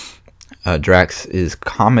that Drax's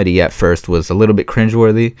comedy at first was a little bit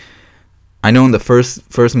cringeworthy. I know in the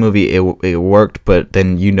first movie it worked, but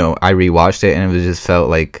then I rewatched it and it was just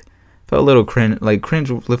felt a little cringe.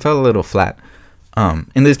 It felt a little flat.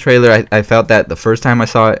 In this trailer, I felt that the first time I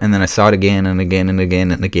saw it, and then I saw it again and again and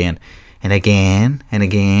again and again and again and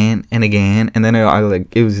again and again, and then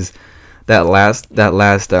it was just that last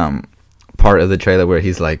part of the trailer where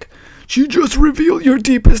he's like, "You just revealed your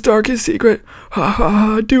deepest, darkest secret. Ha ha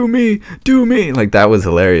ha, do me. Like, that was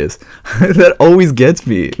hilarious. That always gets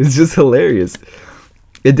me. It's just hilarious.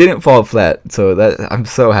 It didn't fall flat, so that I'm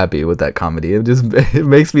so happy with that comedy. It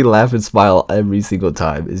makes me laugh and smile every single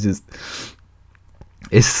time.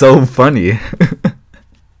 It's so funny.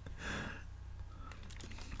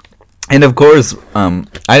 And of course,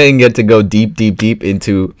 I didn't get to go deep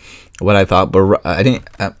into what I thought, but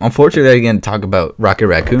unfortunately I didn't talk about Rocket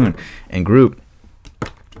Raccoon and Groot.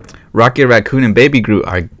 Rocket Raccoon and Baby Groot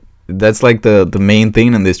that's like the main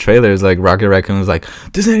thing in this trailer. Is like Rocket Raccoon is like,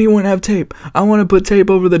 "Does anyone have tape? I want to put tape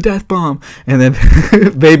over the death bomb." And then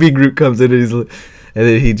Baby Groot comes in and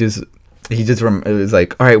then he just is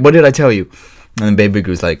like, "All right, what did I tell you?" And then Baby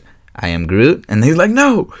Groot's like, "I am Groot," and he's like,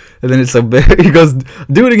 "No." And then he goes,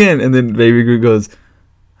 "Do it again." And then Baby Groot goes,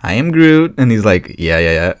 "I am Groot," and he's like,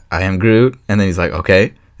 yeah, "I am Groot." And then he's like, "Okay,"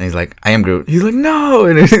 and he's like, "I am Groot." He's like, "No,"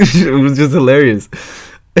 and it was just hilarious.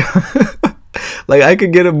 Like, I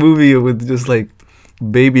could get a movie with just like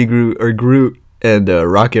Baby Groot or Groot and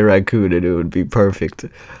Rocket Raccoon, and it would be perfect.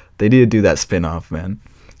 They need to do that spin-off, man.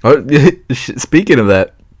 Speaking of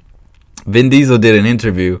that, Vin Diesel did an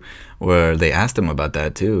interview where they asked him about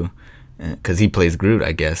that too, because he plays Groot,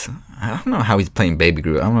 I guess. I don't know how he's playing Baby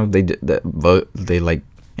Groot. I don't know if they did that. They like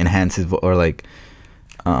enhance his or like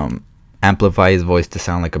amplify his voice to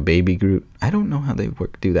sound like a baby Groot. I don't know how they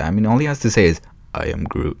do that. I mean, all he has to say is, "I am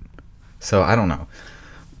Groot." So I don't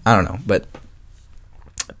know. But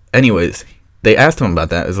anyways, they asked him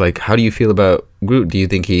about that. It's like, how do you feel about Groot? Do you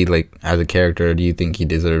think he, like, as a character, do you think he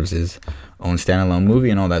deserves his own standalone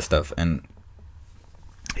movie and all that stuff? And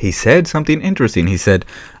he said something interesting. He said,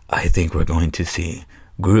 "I think we're going to see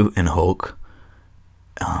Groot and Hulk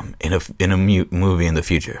in a movie in the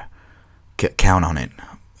future. Count on it.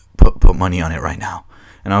 Put money on it right now."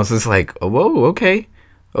 And I was just like, "Whoa, okay."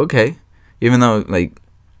 Even though, like,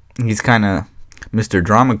 he's kind of Mr.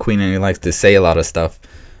 Drama Queen and he likes to say a lot of stuff,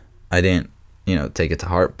 I didn't, take it to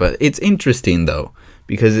heart. But it's interesting though,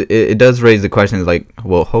 because it does raise the question, like,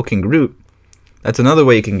 well, Hulk and Groot, that's another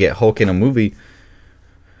way you can get Hulk in a movie.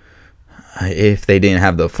 If they didn't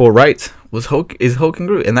have the full rights, is Hulk and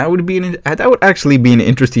Groot, and that would actually be an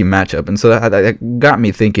interesting matchup. And so that got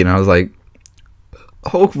me thinking. I was like,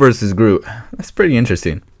 Hulk versus Groot, that's pretty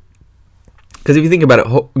interesting. Because if you think about it,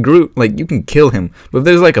 Groot, like, you can kill him, but if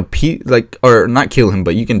there's like a piece, like, or not kill him,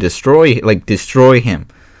 but you can destroy him, like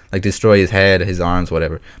destroy his head, his arms,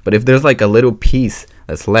 whatever. But if there's like a little piece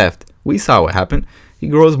that's left, we saw what happened. He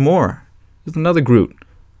grows more. There's another Groot.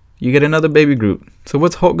 You get another baby Groot. So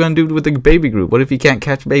what's Hulk gonna do with the baby Groot? What if he can't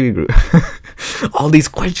catch baby Groot? All these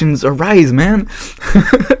questions arise, man.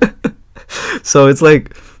 So it's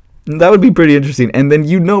like, that would be pretty interesting. And then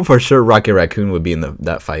for sure Rocket Raccoon would be in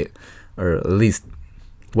that fight. Or at least,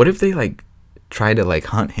 what if they like try to like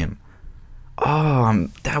hunt him? Oh,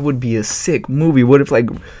 that would be a sick movie. What if like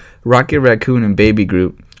Rocket Raccoon and Baby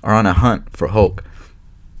Groot are on a hunt for Hulk?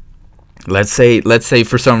 Let's say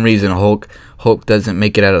for some reason Hulk doesn't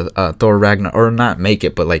make it out of Thor Ragnarok, or not make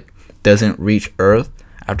it, but like doesn't reach Earth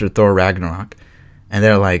after Thor Ragnarok, and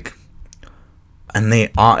they're like, and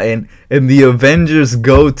the Avengers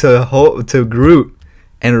go to Groot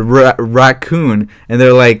and Raccoon, and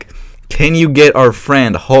they're like, can you get our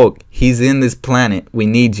friend Hulk? He's in this planet. We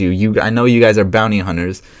need you. I know you guys are bounty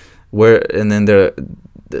hunters. And then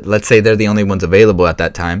let's say they're the only ones available at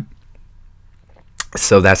that time.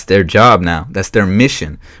 So that's their job now. That's their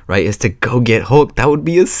mission, right? Is to go get Hulk. That would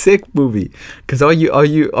be a sick movie. Because all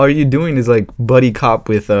you doing is like buddy cop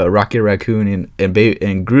with Rocket Raccoon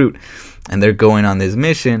and Groot, and they're going on this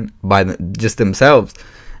mission by just themselves.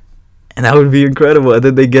 And that would be incredible. And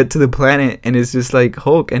then they get to the planet, and it's just like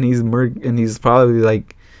Hulk, and he's probably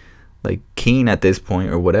like Keen at this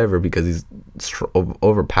point or whatever, because he's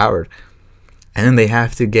overpowered. And then they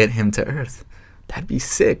have to get him to Earth. That'd be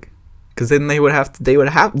sick. Because then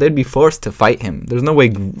they'd be forced to fight him. There's no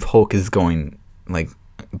way Hulk is going like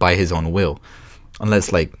by his own will,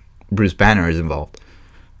 unless like Bruce Banner is involved.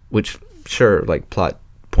 Which, sure, like plot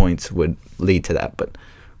points would lead to that, but.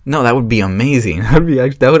 No, that would be amazing.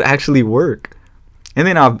 That would actually work. And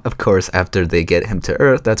then, of course, after they get him to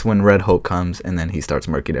Earth, that's when Red Hulk comes, and then he starts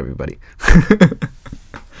murking everybody.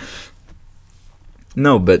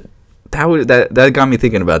 No, but that got me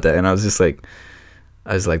thinking about that, and I was like,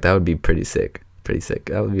 that would be pretty sick. Pretty sick.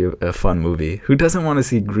 That would be a fun movie. Who doesn't want to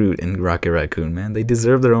see Groot and Rocket Raccoon, man? They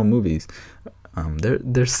deserve their own movies.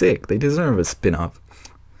 They're sick. They deserve a spin-off.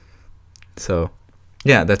 So,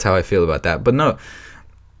 yeah, that's how I feel about that. But no,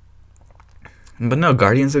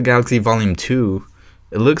 Guardians of the Galaxy Volume 2,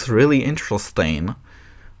 it looks really interesting.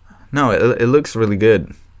 No, it looks really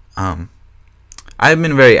good. I've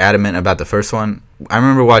been very adamant about the first one. I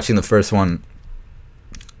remember watching the first one,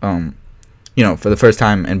 for the first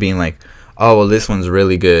time and being like, oh, well, this one's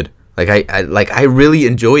really good. Like, I really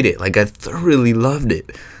enjoyed it. Like, I thoroughly loved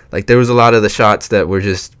it. Like, there was a lot of the shots that were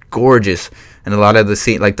just gorgeous, and a lot of the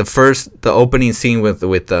scene, like the opening scene with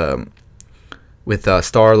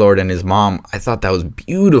Star-Lord and his mom, I thought that was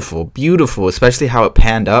beautiful, especially how it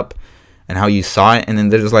panned up and how you saw it. And then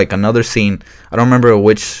there's like another scene, I don't remember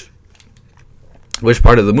which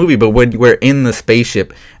part of the movie, but when we're in the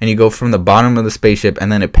spaceship and you go from the bottom of the spaceship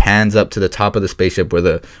and then it pans up to the top of the spaceship where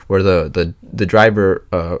the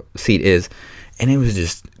driver seat is, and it was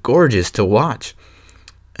just gorgeous to watch.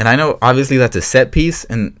 And I know obviously that's a set piece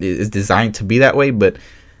and it's designed to be that way, but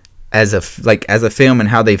as a film and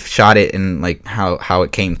how they've shot it and like how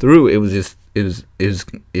it came through, it was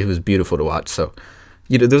beautiful to watch. So,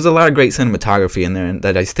 there's a lot of great cinematography in there and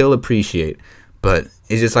that I still appreciate, but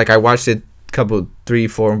it's just like I watched it a couple, 3,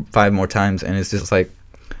 4, 5 more times, and it's just like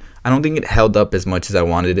I don't think it held up as much as I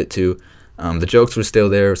wanted it to. The jokes were still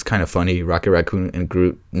there. It was kind of funny. Rocket Raccoon and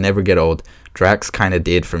Groot never get old. Drax kind of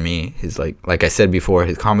did for me. His like I said before,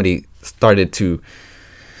 his comedy started to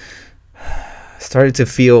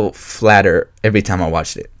feel flatter every time I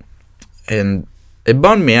watched it, and it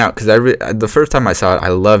bummed me out because the first time I saw it, I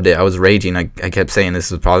loved it. I was raging. I kept saying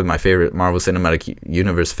this is probably my favorite Marvel Cinematic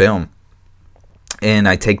Universe film, and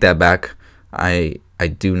I take that back. I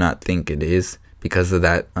do not think it is because of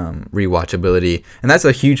that rewatchability, and that's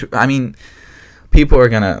a huge. I mean, people are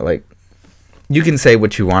gonna like. You can say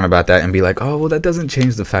what you want about that and be like, oh, well, that doesn't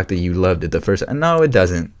change the fact that you loved it the first time. No, it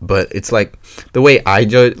doesn't. But it's like the way I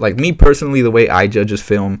judge, like me personally, the way I judge a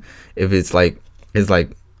film, if it's like, is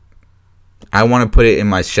like, I want to put it in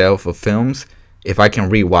my shelf of films if I can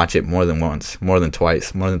rewatch it more than once, more than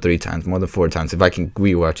twice, more than 3 times, more than 4 times. If I can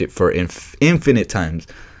rewatch it for infinite times,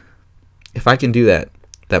 if I can do that,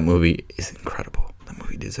 that movie is incredible. That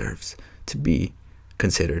movie deserves to be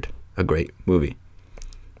considered a great movie.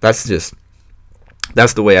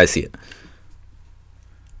 That's the way I see it.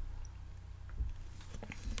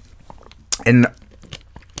 And,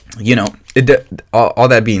 all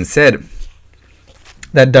that being said,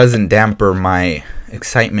 that doesn't damper my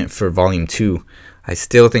excitement for Volume 2. I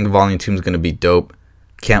still think Volume 2 is going to be dope.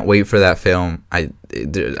 Can't wait for that film. I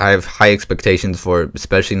have high expectations for it,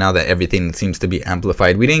 especially now that everything seems to be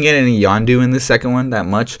amplified. We didn't get any Yondu in the second one that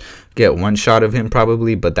much. Get one shot of him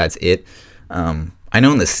probably, but that's it. I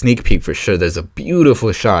know in the sneak peek for sure there's a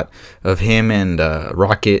beautiful shot of him and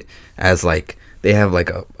Rocket as like They have like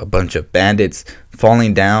a bunch of bandits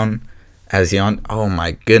falling down as Yon. Oh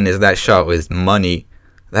my goodness, that shot was money.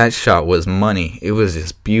 That shot was money. It was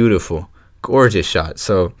just beautiful, gorgeous shot.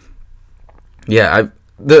 So yeah,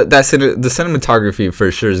 the cinematography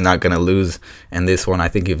for sure is not gonna lose, and this one I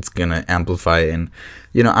think it's gonna amplify. And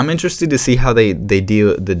I'm interested to see how they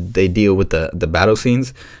deal with the battle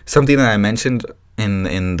scenes. Something that I mentioned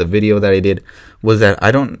in the video that I did was that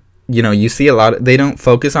I don't you see a lot they don't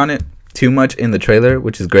focus on it too much in the trailer,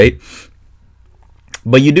 which is great,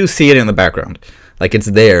 but you do see it in the background. Like, it's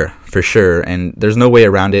there for sure, and there's no way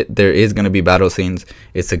around it. There is gonna be battle scenes.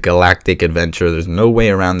 It's a galactic adventure. There's no way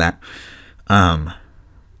around that. And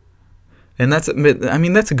that's a good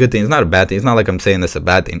thing. It's not a bad thing. It's not like I'm saying that's a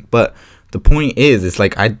bad thing. But the point is, it's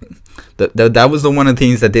like that was the one of the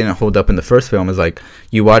things that didn't hold up in the first film. Is like,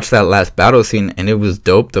 you watch that last battle scene and it was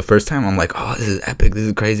dope the first time. I'm like, oh, this is epic. This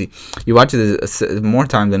is crazy. You watch it more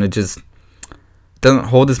times and it just doesn't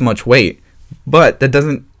hold as much weight. But that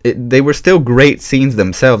doesn't. They were still great scenes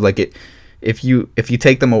themselves. Like, if you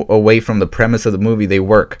take them away from the premise of the movie, they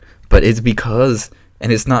work. But it's because,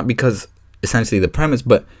 and it's not because essentially the premise,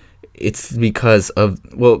 but it's because of,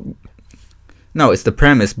 it's the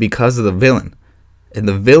premise because of the villain. And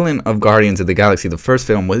the villain of Guardians of the Galaxy, the first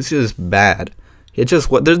film, was just bad.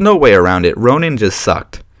 There's no way around it. Ronan just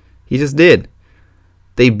sucked. He just did.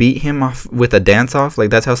 They beat him off with a dance off. Like,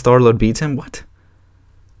 that's how Star-Lord beats him? What?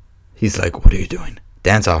 He's like, what are you doing?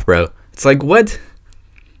 Dance off, bro. It's like, what?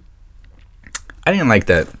 I didn't like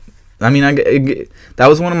that. I mean, that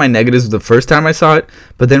was one of my negatives the first time I saw it,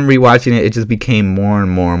 but then rewatching it, it just became more and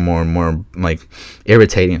more and more and more like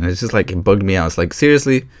irritating. It's just like, it bugged me out. It's like,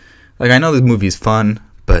 seriously, like, I know this movie's fun,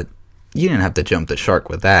 but you didn't have to jump the shark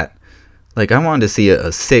with that. Like, I wanted to see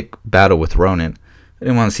a sick battle with Ronan. I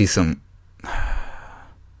didn't want to see some.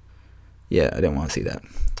 Yeah, I didn't want to see that.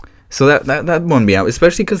 So that bummed me out,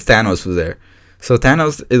 especially because Thanos was there. So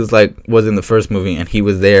Thanos was in the first movie, and he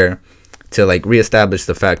was there to like reestablish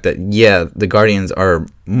the fact that, yeah, the Guardians are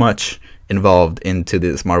much involved into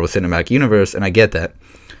this Marvel Cinematic Universe, and I get that.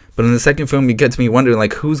 But in the second film, it gets me wondering,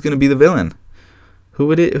 like, who's gonna be the villain?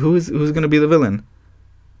 Who's gonna be the villain?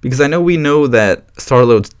 Because we know that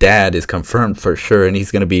Star-Lord's dad is confirmed for sure, and he's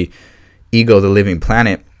gonna be Ego, the Living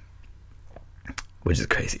Planet, which is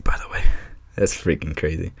crazy, by the way. That's freaking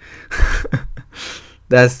crazy.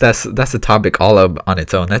 That's a topic all up on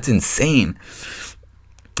its own. That's insane.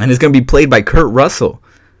 And it's going to be played by Kurt Russell.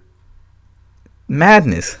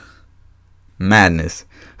 Madness.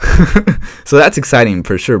 So that's exciting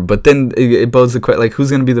for sure. But then it poses the question, like, who's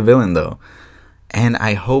going to be the villain, though? And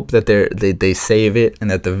I hope that they save it,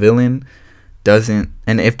 and that the villain doesn't.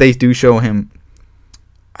 And if they do show him,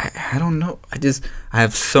 I don't know. I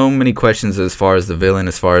have so many questions as far as the villain,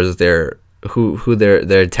 as far as who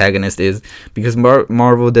their antagonist is, because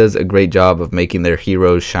Marvel does a great job of making their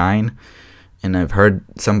heroes shine. And I've heard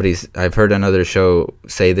another show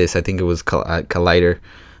say this. I think it was Collider,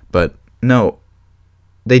 but no,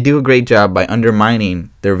 they do a great job by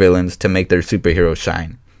undermining their villains to make their superheroes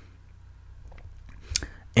shine.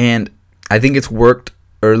 And I think it's worked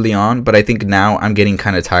early on, but I think now I'm getting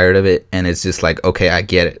kind of tired of it, and it's just like, okay, I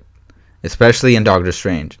get it. Especially in Doctor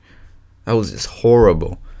Strange. That was just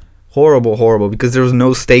horrible, because there was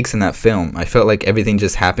no stakes in that film. I felt like everything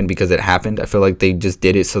just happened because it happened. I felt like they just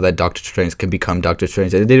did it so that Doctor Strange could become Doctor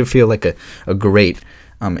Strange. It didn't feel like a great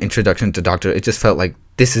introduction to Doctor. It just felt like,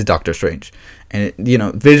 this is Doctor Strange. And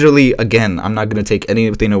visually, again, I'm not going to take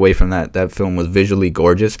anything away from that. That film was visually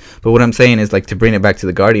gorgeous. But what I'm saying is, like, to bring it back to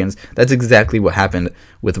the Guardians, that's exactly what happened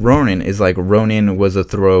with Ronan. Is like, Ronan was a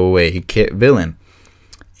throwaway villain.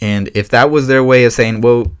 And if that was their way of saying,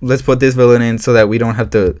 well, let's put this villain in so that we don't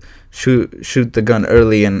have to shoot the gun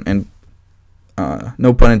early, and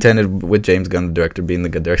no pun intended with James Gunn, the director, being the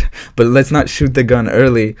good director, but let's not shoot the gun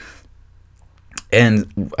early.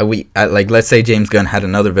 And let's say James Gunn had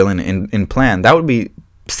another villain in plan. That would be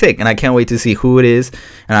sick, and I can't wait to see who it is.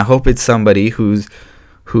 And I hope it's somebody who's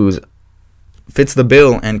fits the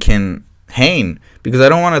bill and can hang, because I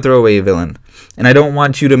don't want to throw away a villain. And I don't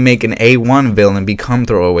want you to make an A1 villain become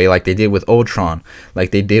throwaway, like they did with Ultron,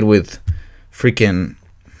 like they did with freaking,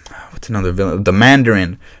 what's another villain? The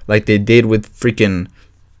Mandarin, like they did with freaking,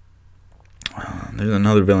 there's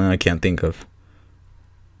another villain I can't think of.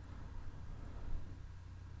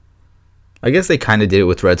 I guess they kind of did it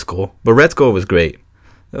with Red Skull, but Red Skull was great.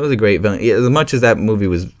 That was a great villain. Yeah, as much as that movie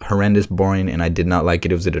was horrendous, boring, and I did not like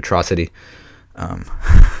it, it was an atrocity. I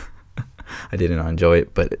did not enjoy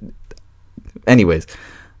it, but anyways,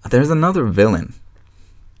 there's another villain.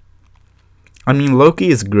 I mean, Loki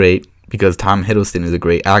is great because Tom Hiddleston is a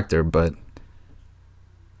great actor, but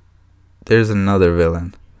there's another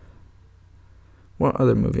villain. What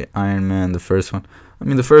other movie? Iron Man, the first one. I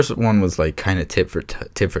mean, the first one was like kind of tit for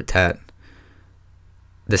tat.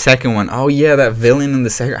 The second one, oh yeah, that villain in the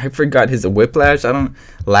second. I forgot his Whiplash. I don't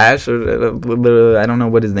know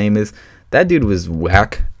what his name is. That dude was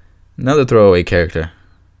whack. Another throwaway character.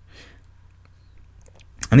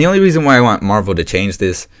 And the only reason why I want Marvel to change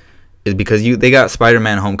this is because they got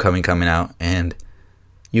Spider-Man: Homecoming coming out, and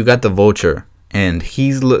you got the Vulture, and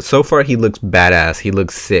so far he looks badass. He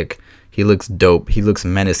looks sick. He looks dope. He looks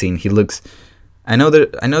menacing. He looks. I know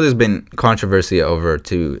there's been controversy over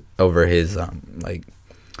his like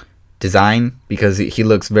design, because he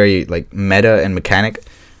looks very like meta and mechanic,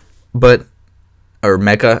 or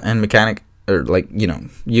mecha and mechanic, or like, you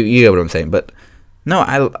get what I'm saying. But no,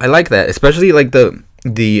 I like that, especially like the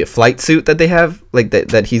flight suit that they have, like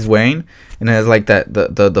that he's wearing, and it has like that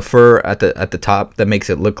the fur at the top that makes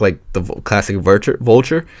it look like the classic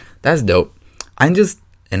vulture. That's dope. And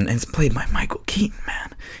it's played by Michael Keaton,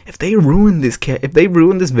 man. If they ruin this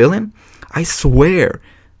villain, I swear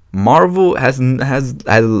Marvel has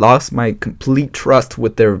lost my complete trust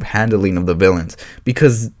with their handling of the villains,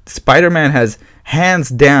 because Spider-Man has hands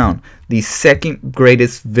down the second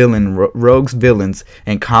greatest rogues villains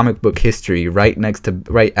in comic book history, right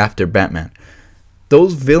after Batman.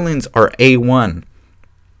 Those villains are A1.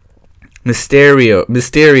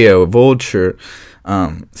 Mysterio, Vulture,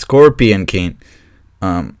 Scorpion King,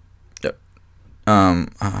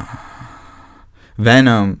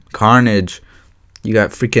 Venom, Carnage. You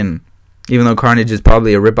got freaking, even though Carnage is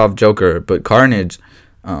probably a rip-off Joker, but Carnage,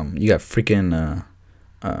 you got freaking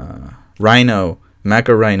Rhino,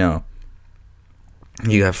 Mecha Rhino.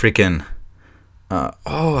 You got freaking,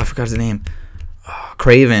 I forgot his name.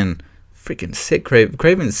 Craven, freaking sick.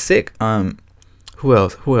 Craven's sick. Who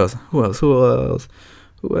else?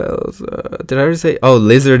 Did I already say? Oh,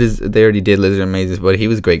 Lizard is. They already did Lizard Mazes, but he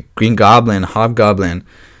was great. Green Goblin, Hobgoblin,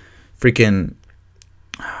 freaking.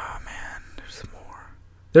 Oh man,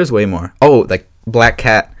 there's way more. Oh, like Black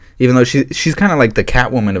Cat. Even though she's kind of like the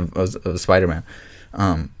Catwoman of Spider-Man.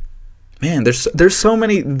 Man, there's so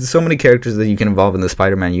many characters that you can involve in the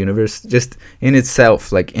Spider-Man universe, just in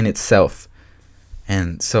itself.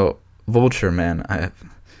 And so Vulture, man,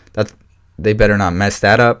 they better not mess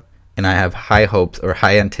that up. And I have high hopes, or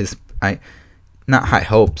not high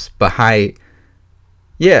hopes, but high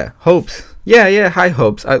hopes. High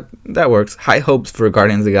hopes. That works. High hopes for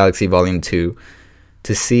Guardians of the Galaxy Volume 2,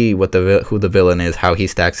 to see who the villain is, how he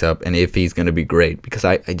stacks up, and if he's gonna be great. Because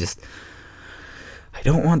I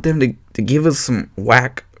don't want them to give us some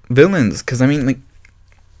whack villains. Because I mean, like,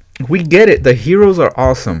 we get it. The heroes are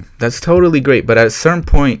awesome. That's totally great. But at a certain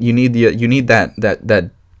point, you need that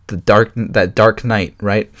Dark Knight,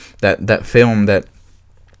 right? That film that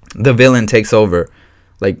the villain takes over.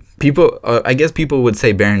 Like, people, I guess people would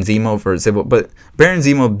say Baron Zemo for Civil, but Baron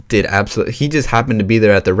Zemo did absolutely. He just happened to be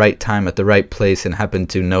there at the right time, at the right place, and happened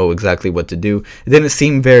to know exactly what to do. It didn't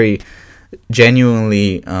seem very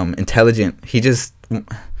genuinely intelligent. He just,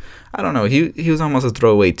 I don't know. He was almost a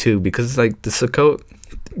throwaway too, because like the Sokovia,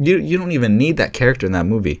 you don't even need that character in that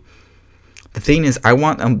movie. The thing is, I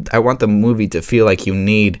want the movie to feel like you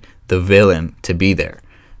need the villain to be there.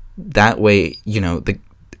 That way,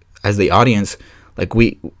 as the audience, like,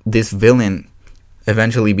 this villain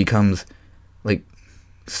eventually becomes like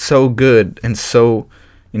so good and so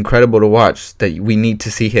incredible to watch that we need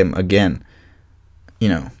to see him again.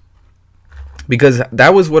 Because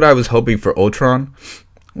that was what I was hoping for Ultron.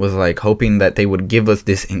 Was like hoping that they would give us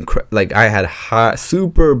this like, I had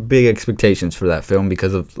super big expectations for that film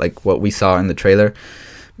because of like what we saw in the trailer.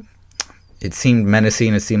 It seemed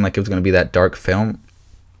menacing. It seemed like it was going to be that dark film,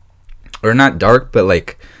 or not dark, but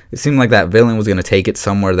like it seemed like that villain was going to take it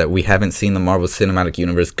somewhere that we haven't seen the Marvel Cinematic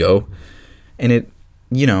Universe go. And it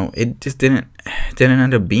just didn't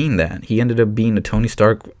end up being that. He ended up being a Tony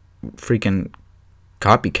Stark freaking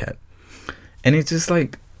copycat. And it's just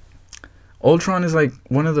like, Ultron is like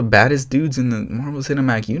one of the baddest dudes in the Marvel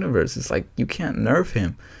Cinematic Universe. It's like, you can't nerf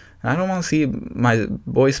him. And I don't want to see my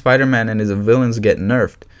boy Spider-Man and his villains get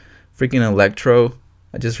nerfed. Freaking Electro.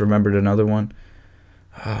 I just remembered another one.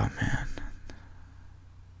 Oh man.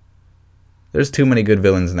 There's too many good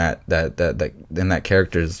villains in that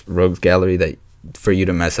character's rogues gallery that for you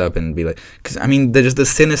to mess up and be like, because I mean, there's the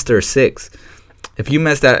Sinister Six. If you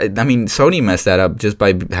mess that, I mean, Sony messed that up just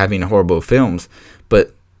by having horrible films,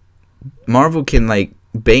 but Marvel can make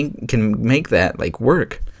that like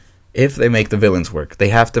work if they make the villains work. They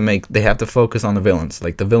have to focus on the villains.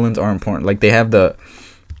 Like, the villains are important. Like, they have the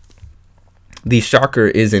Shocker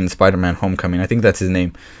is in Spider-Man Homecoming. I think that's his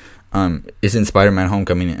name. Is in Spider-Man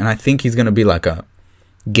Homecoming, and I think he's gonna be like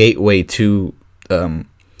gateway to the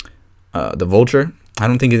Vulture. I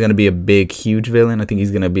don't think he's gonna be a big, huge villain. I think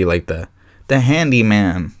he's gonna be like the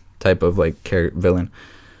handyman type of like villain.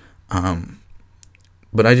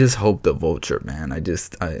 But I just hope the Vulture, man. I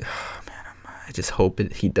just hope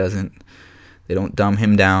he doesn't. They don't dumb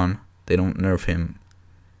him down. They don't nerf him.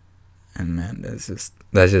 And man, that's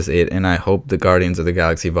just it. And I hope the Guardians of the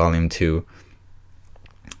Galaxy Volume 2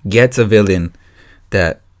 gets a villain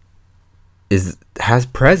that has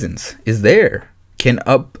presence, is there, can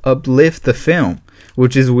uplift the film,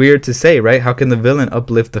 which is weird to say, right? How can the villain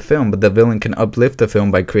uplift the film? But the villain can uplift the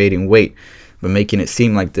film by creating weight, but making it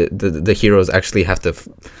seem like the heroes actually have to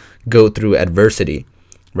go through adversity,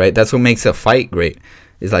 right? That's what makes a fight great.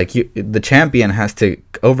 Is like the champion has to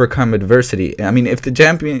overcome adversity. I mean, if the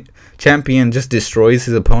champion just destroys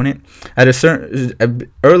his opponent at a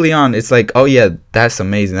certain early on, it's like, oh yeah, that's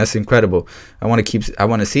amazing, that's incredible. I want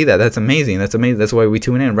to see that. That's amazing. That's why we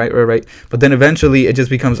tune in, right. But then eventually, it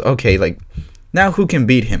just becomes okay. Like, now who can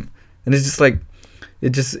beat him? And it's just like,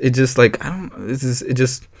 it just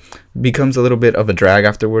becomes a little bit of a drag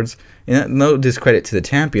afterwards. And no discredit to the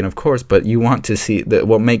champion, of course, but you want to see that.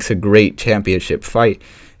 What makes a great championship fight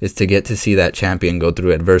is to get to see that champion go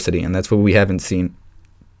through adversity, and that's what we haven't seen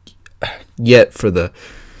yet for the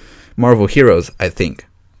Marvel heroes, I think,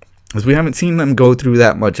 because we haven't seen them go through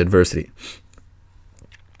that much adversity,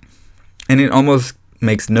 and it almost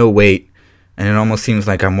makes no weight. And it almost seems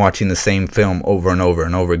like I'm watching the same film over and over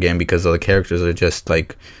and over again, because all the characters are just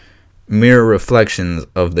like mirror reflections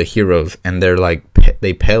of the heroes, and they're like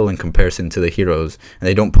they pale in comparison to the heroes, and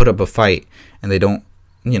they don't put up a fight, and they don't,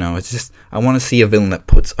 it's just, I want to see a villain that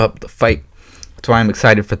puts up the fight. That's why I'm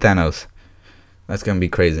excited for Thanos. That's gonna be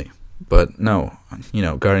crazy. But no,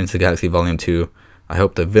 Guardians of the Galaxy Volume 2, I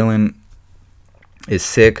hope the villain is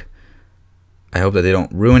sick. I hope that they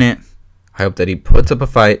don't ruin it. I hope that he puts up a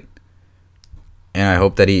fight. And I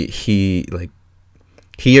hope that he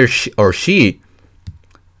or she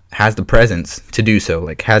has the presence to do so.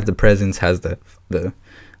 Like, has the presence, has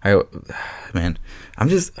man, I'm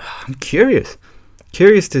curious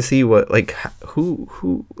to see what, like, who's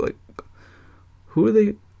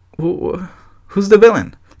the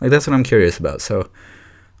villain? Like, that's what I'm curious about. So,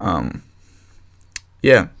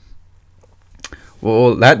 yeah.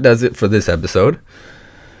 Well, that does it for this episode.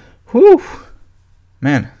 Whew,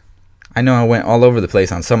 man. I know I went all over the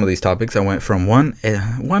place on some of these topics. I went from one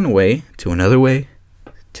way to another way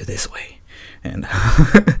to this way. And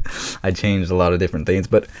I changed a lot of different things.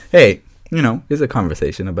 But hey, it's a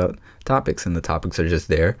conversation about topics, and the topics are just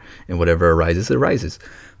there. And whatever arises, arises.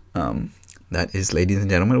 That is, ladies and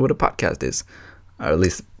gentlemen, what a podcast is. Or at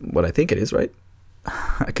least what I think it is, right?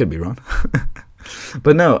 I could be wrong.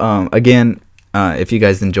 But no, again, if you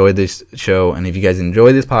guys enjoyed this show, and if you guys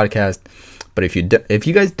enjoy this podcast, but if you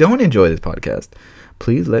guys don't enjoy this podcast,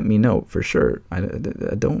 please let me know for sure. I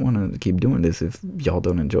don't want to keep doing this if y'all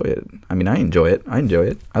don't enjoy it. I mean, I enjoy it. I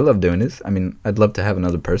love doing this. I mean, I'd love to have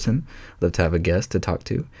another person. I'd love to have a guest to talk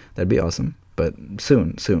to. That'd be awesome. But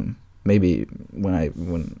soon. Maybe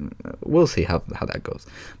when we'll see how that goes.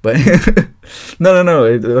 But no.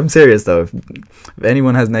 I'm serious though. If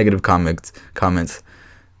anyone has negative comments,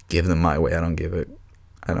 give them my way. I don't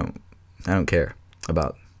care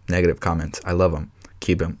about negative comments. I love them.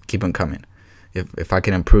 Keep them coming. If I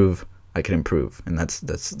can improve, I can improve, and that's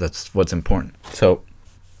what's important. So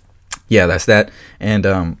yeah, that's that.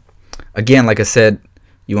 And again, like I said,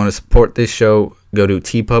 you want to support this show, go to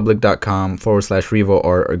tpublic.com/Revo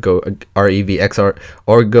or go REVXR,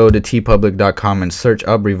 or go to tpublic.com and search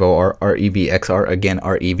up Revo or REVXR, again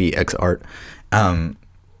REVXR.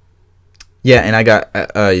 Yeah, and I got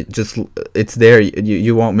just, it's there.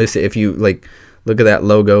 You won't miss it if you like. Look at that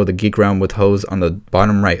logo, the Geek Realm with Hose, on the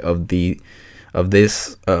bottom right of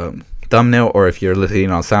this thumbnail, or if you're listening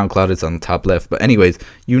on SoundCloud, it's on the top left. But anyways,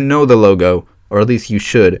 the logo, or at least you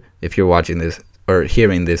should if you're watching this or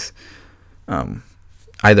hearing this,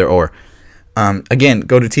 either or. Again,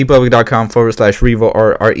 go to tpublic.com/Revo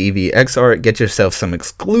or REVXR. Get yourself some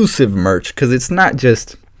exclusive merch, because it's not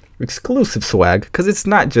just exclusive swag, because it's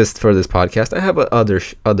not just for this podcast. I have other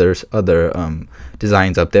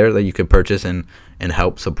designs up there that you could purchase and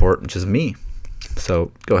help support just me.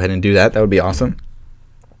 So go ahead and do that. That would be awesome.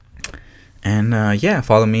 And yeah,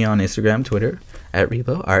 follow me on Instagram, Twitter at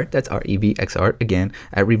Revo Art. That's REVXR. Again,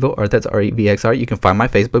 at Revo Art. That's REVXR. You can find my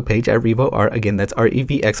Facebook page at Revo Art. Again, that's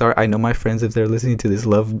REVXR. I know my friends, if they're listening to this,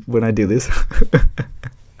 love when I do this.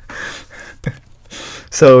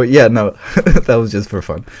 So yeah, no, that was just for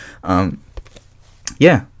fun.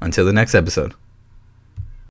 Yeah, until the next episode.